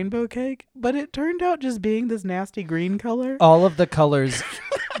be a rainbow cake, but it turned out just being this nasty green color. All of the colors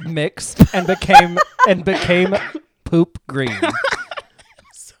mixed and became poop green.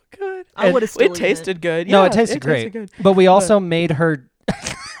 So good. I would have still It tasted good. No, Yeah, it tasted great. good. But we also made her.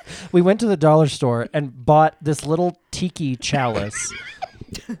 We went to the dollar store and bought this little tiki chalice,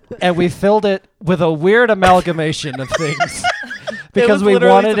 and we filled it with a weird amalgamation of things because we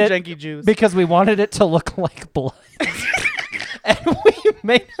wanted it janky juice. because we wanted it to look like blood. And we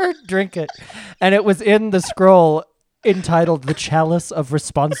made her drink it, and it was in the scroll entitled "The Chalice of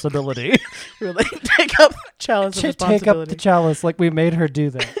Responsibility." We were like, take up the chalice of To take responsibility. up the chalice, like we made her do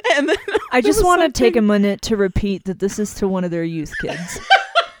that. And then I just was want to something- take a minute to repeat that this is to one of their youth kids.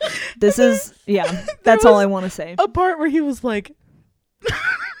 This is, yeah, that's all I want to say. a part where he was like,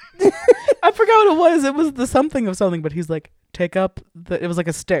 I forgot what it was. It was the something of something, but he's like, take up it was like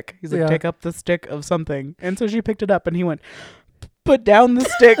a stick. He's like, Yeah. take up the stick of something. And so she picked it up and he went, put down the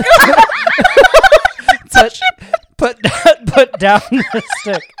stick. Put down the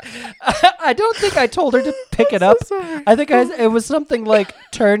stick. I don't think I told her to pick it up. So sorry. I think it was something like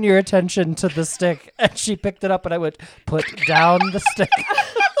turn your attention to the stick, and she picked it up, and I went put down the stick.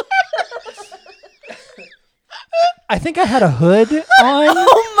 I think I had a hood on.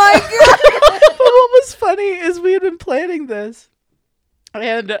 Oh my god! But what was funny is we had been planning this,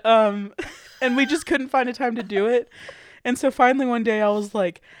 and we just couldn't find a time to do it. And so finally one day I was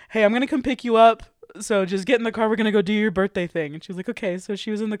like, hey, I'm gonna come pick you up, so just get in the car, we're gonna go do your birthday thing. And she was like, okay. So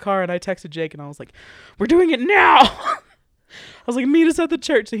she was in the car, and I texted Jake, and I was like, we're doing it now. I was like, meet us at the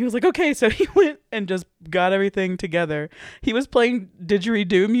church. So he was like, okay. So he went and just got everything together. He was playing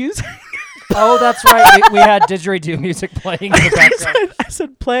didgeridoo music. Oh, that's right. We had didgeridoo music playing in the background. I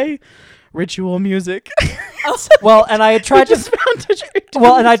said, play ritual music. Well, and I had I tried just to. found didgeridoo.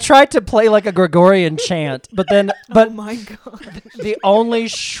 Well, and I tried to play like a Gregorian chant, but Oh my god! the only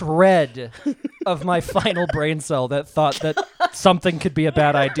shred of my final brain cell that thought that something could be a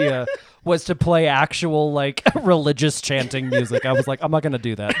bad idea was to play actual like religious chanting music. I was like, I'm not going to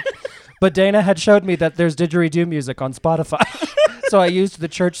do that. But Dana had showed me that there's didgeridoo music on Spotify. So I used the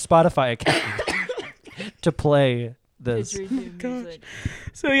church Spotify account to play this. Didgeridoo music.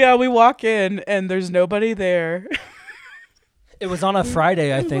 So yeah, we walk in and there's nobody there. It was on a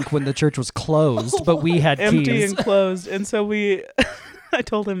Friday, I think, when the church was closed, but we had Empty keys. and closed. And so I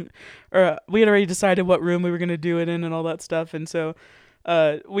told him, or we had already decided what room we were going to do it in and all that stuff. And so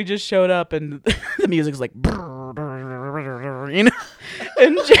we just showed up and the music's like, you know,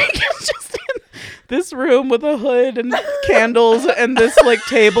 and Jake is just in this room with a hood and candles and this like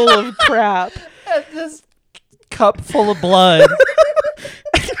table of crap. And this cup full of blood.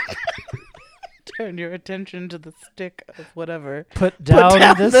 Turn your attention to the stick of whatever. Put down,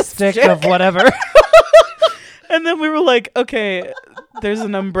 down the the stick stick. of whatever. And then we were like, okay, there's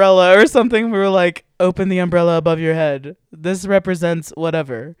an umbrella or something. We were like, open the umbrella above your head. This represents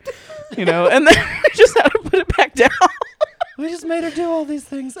whatever, and then we just had to put it back down. We just made her do all these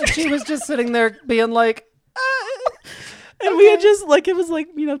things, and she was just sitting there being like, and we had just it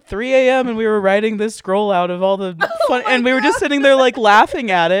was 3 a.m. and we were writing this scroll out of all the fun, and we were just sitting there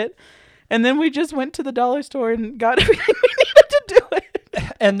laughing at it. And then we just went to the dollar store and got everything we needed to do it.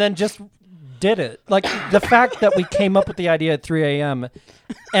 And then just did it. Like the fact that we came up with the idea at 3 a.m.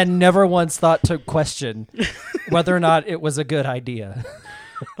 and never once thought to question whether or not it was a good idea.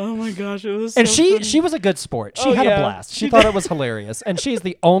 Oh my gosh, it was and so she funny. was a good sport. She Oh, had yeah. a blast. She She thought did. it was hilarious. And she's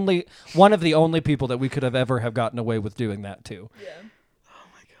one of the only people that we could have ever have gotten away with doing that to.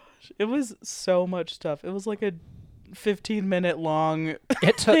 It was so much stuff. It was like a 15-minute long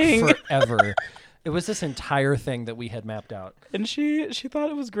It took thing. forever. It was this entire thing that we had mapped out. And she thought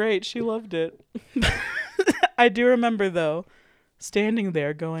it was great. She loved it. I do remember though, standing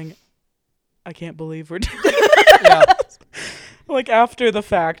there going, I can't believe we're doing Yeah. after the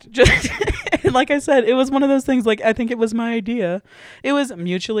fact. Just and like I said, it was one of those things I think it was my idea. It was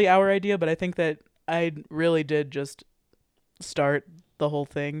mutually our idea, but I think that I really did just start the whole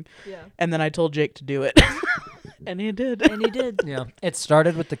thing. Yeah. And then I told Jake to do it. And he did. And he did. Yeah. It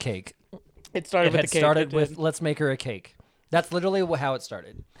started with the cake. It started It with had the cake. started it did. with let's make her a cake. That's literally how it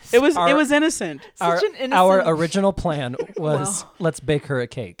started. It was our- innocent. Such an innocent. Our original plan was Wow. let's bake her a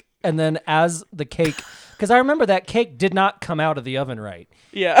cake. And then as the cake, because I remember that cake did not come out of the oven right.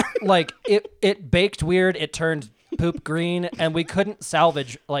 Yeah. It baked weird. It turned poop green, and we couldn't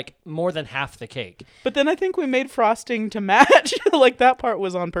salvage more than half the cake. But then I think we made frosting to match. That part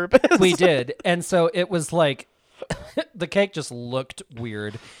was on purpose. We did, and so it was the cake just looked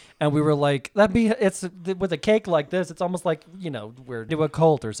weird, and we were like, it's with a cake like this, it's almost like we're do a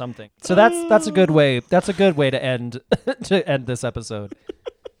cult or something. So that's a good way. That's a good way to end this episode.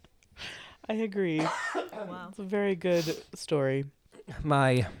 I agree. Wow. It's a very good story.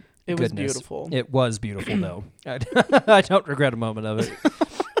 My It was goodness. beautiful. It was beautiful, though. I don't regret a moment of it.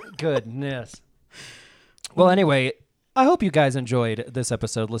 Goodness. Well, anyway, I hope you guys enjoyed this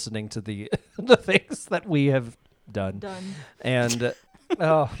episode, listening to the things that we have done. Done. And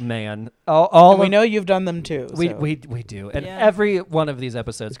oh man, all we of- know you've done them too. we so. we do, and Yeah. every one of these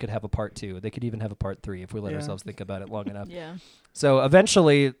episodes could have a part 2. They could even have a part 3 if we let Yeah. ourselves think about it long enough. Yeah. So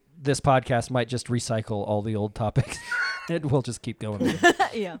eventually, this podcast might just recycle all the old topics. It will just keep going. with it.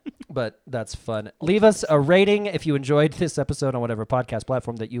 Yeah. But that's fun. Leave us a rating if you enjoyed this episode on whatever podcast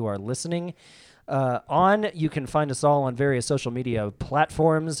platform that you are listening on. You can find us all on various social media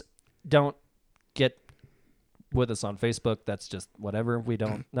platforms. Don't get with us on Facebook. That's just whatever.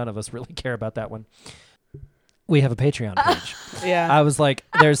 None of us really care about that one. We have a Patreon page. Yeah. I was like,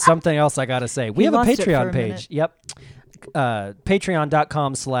 there's something else I got to say. We He have a lost it for Patreon a page. minute. Yep.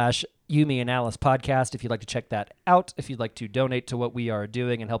 Patreon.com/Yumi and Alice podcast. If you'd like to check that out, if you'd like to donate to what we are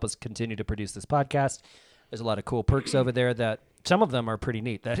doing and help us continue to produce this podcast, there's a lot of cool perks over there that some of them are pretty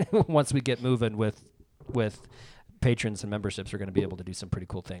neat that once we get moving with patrons and memberships, we're going to be able to do some pretty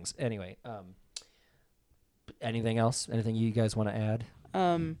cool things. Anyway, anything else? Anything you guys want to add?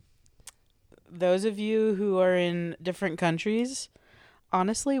 Those of you who are in different countries,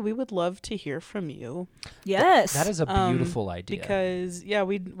 honestly, we would love to hear from you. Yes. That is a beautiful idea. Because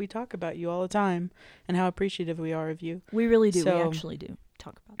we talk about you all the time and how appreciative we are of you. We really do. So- We actually do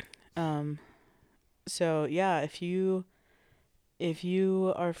talk about it. So yeah, if you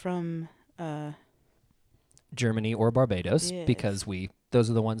are from Germany or Barbados, Yes. because those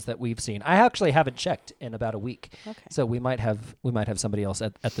are the ones that we've seen. I actually haven't checked in about a week, okay. so we might have somebody else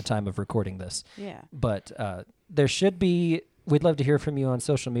at the time of recording this. Yeah. But there should be. We'd love to hear from you on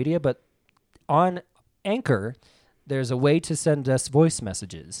social media, but on Anchor, there's a way to send us voice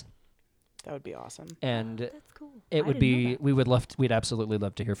messages, That would be awesome. and That's cool. it I would didn't know be. that. We'd absolutely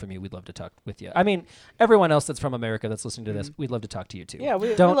love to hear from you. We'd love to talk with you. I mean, everyone else that's from America that's listening to this, we'd love to talk to you too. Yeah,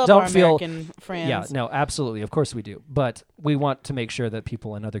 we don't love don't our feel. American friends. Yeah, no, absolutely. Of course we do. But we want to make sure that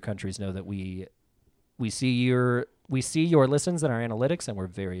people in other countries know that we see your listens in our analytics, and we're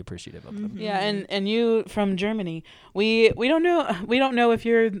very appreciative of them. Yeah, and you from Germany, we don't know if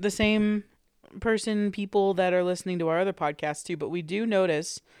you're the same people that are listening to our other podcasts too, but we do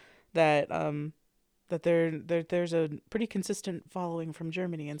notice that that there's a pretty consistent following from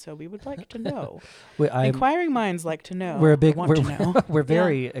Germany, and so we would like to know. Inquiring minds like to know. We're a big. want to know. We're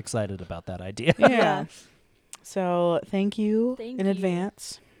very excited about that idea. Yeah. So thank you Thank in you.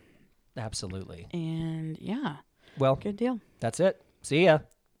 advance, Absolutely. and yeah, Well, good deal. that's it. See ya.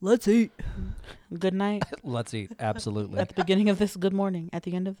 Let's eat. Good night. Let's eat. Absolutely. At the beginning of this, good morning. At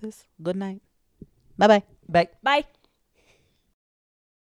the end of this, good night. Bye bye. Bye. Bye.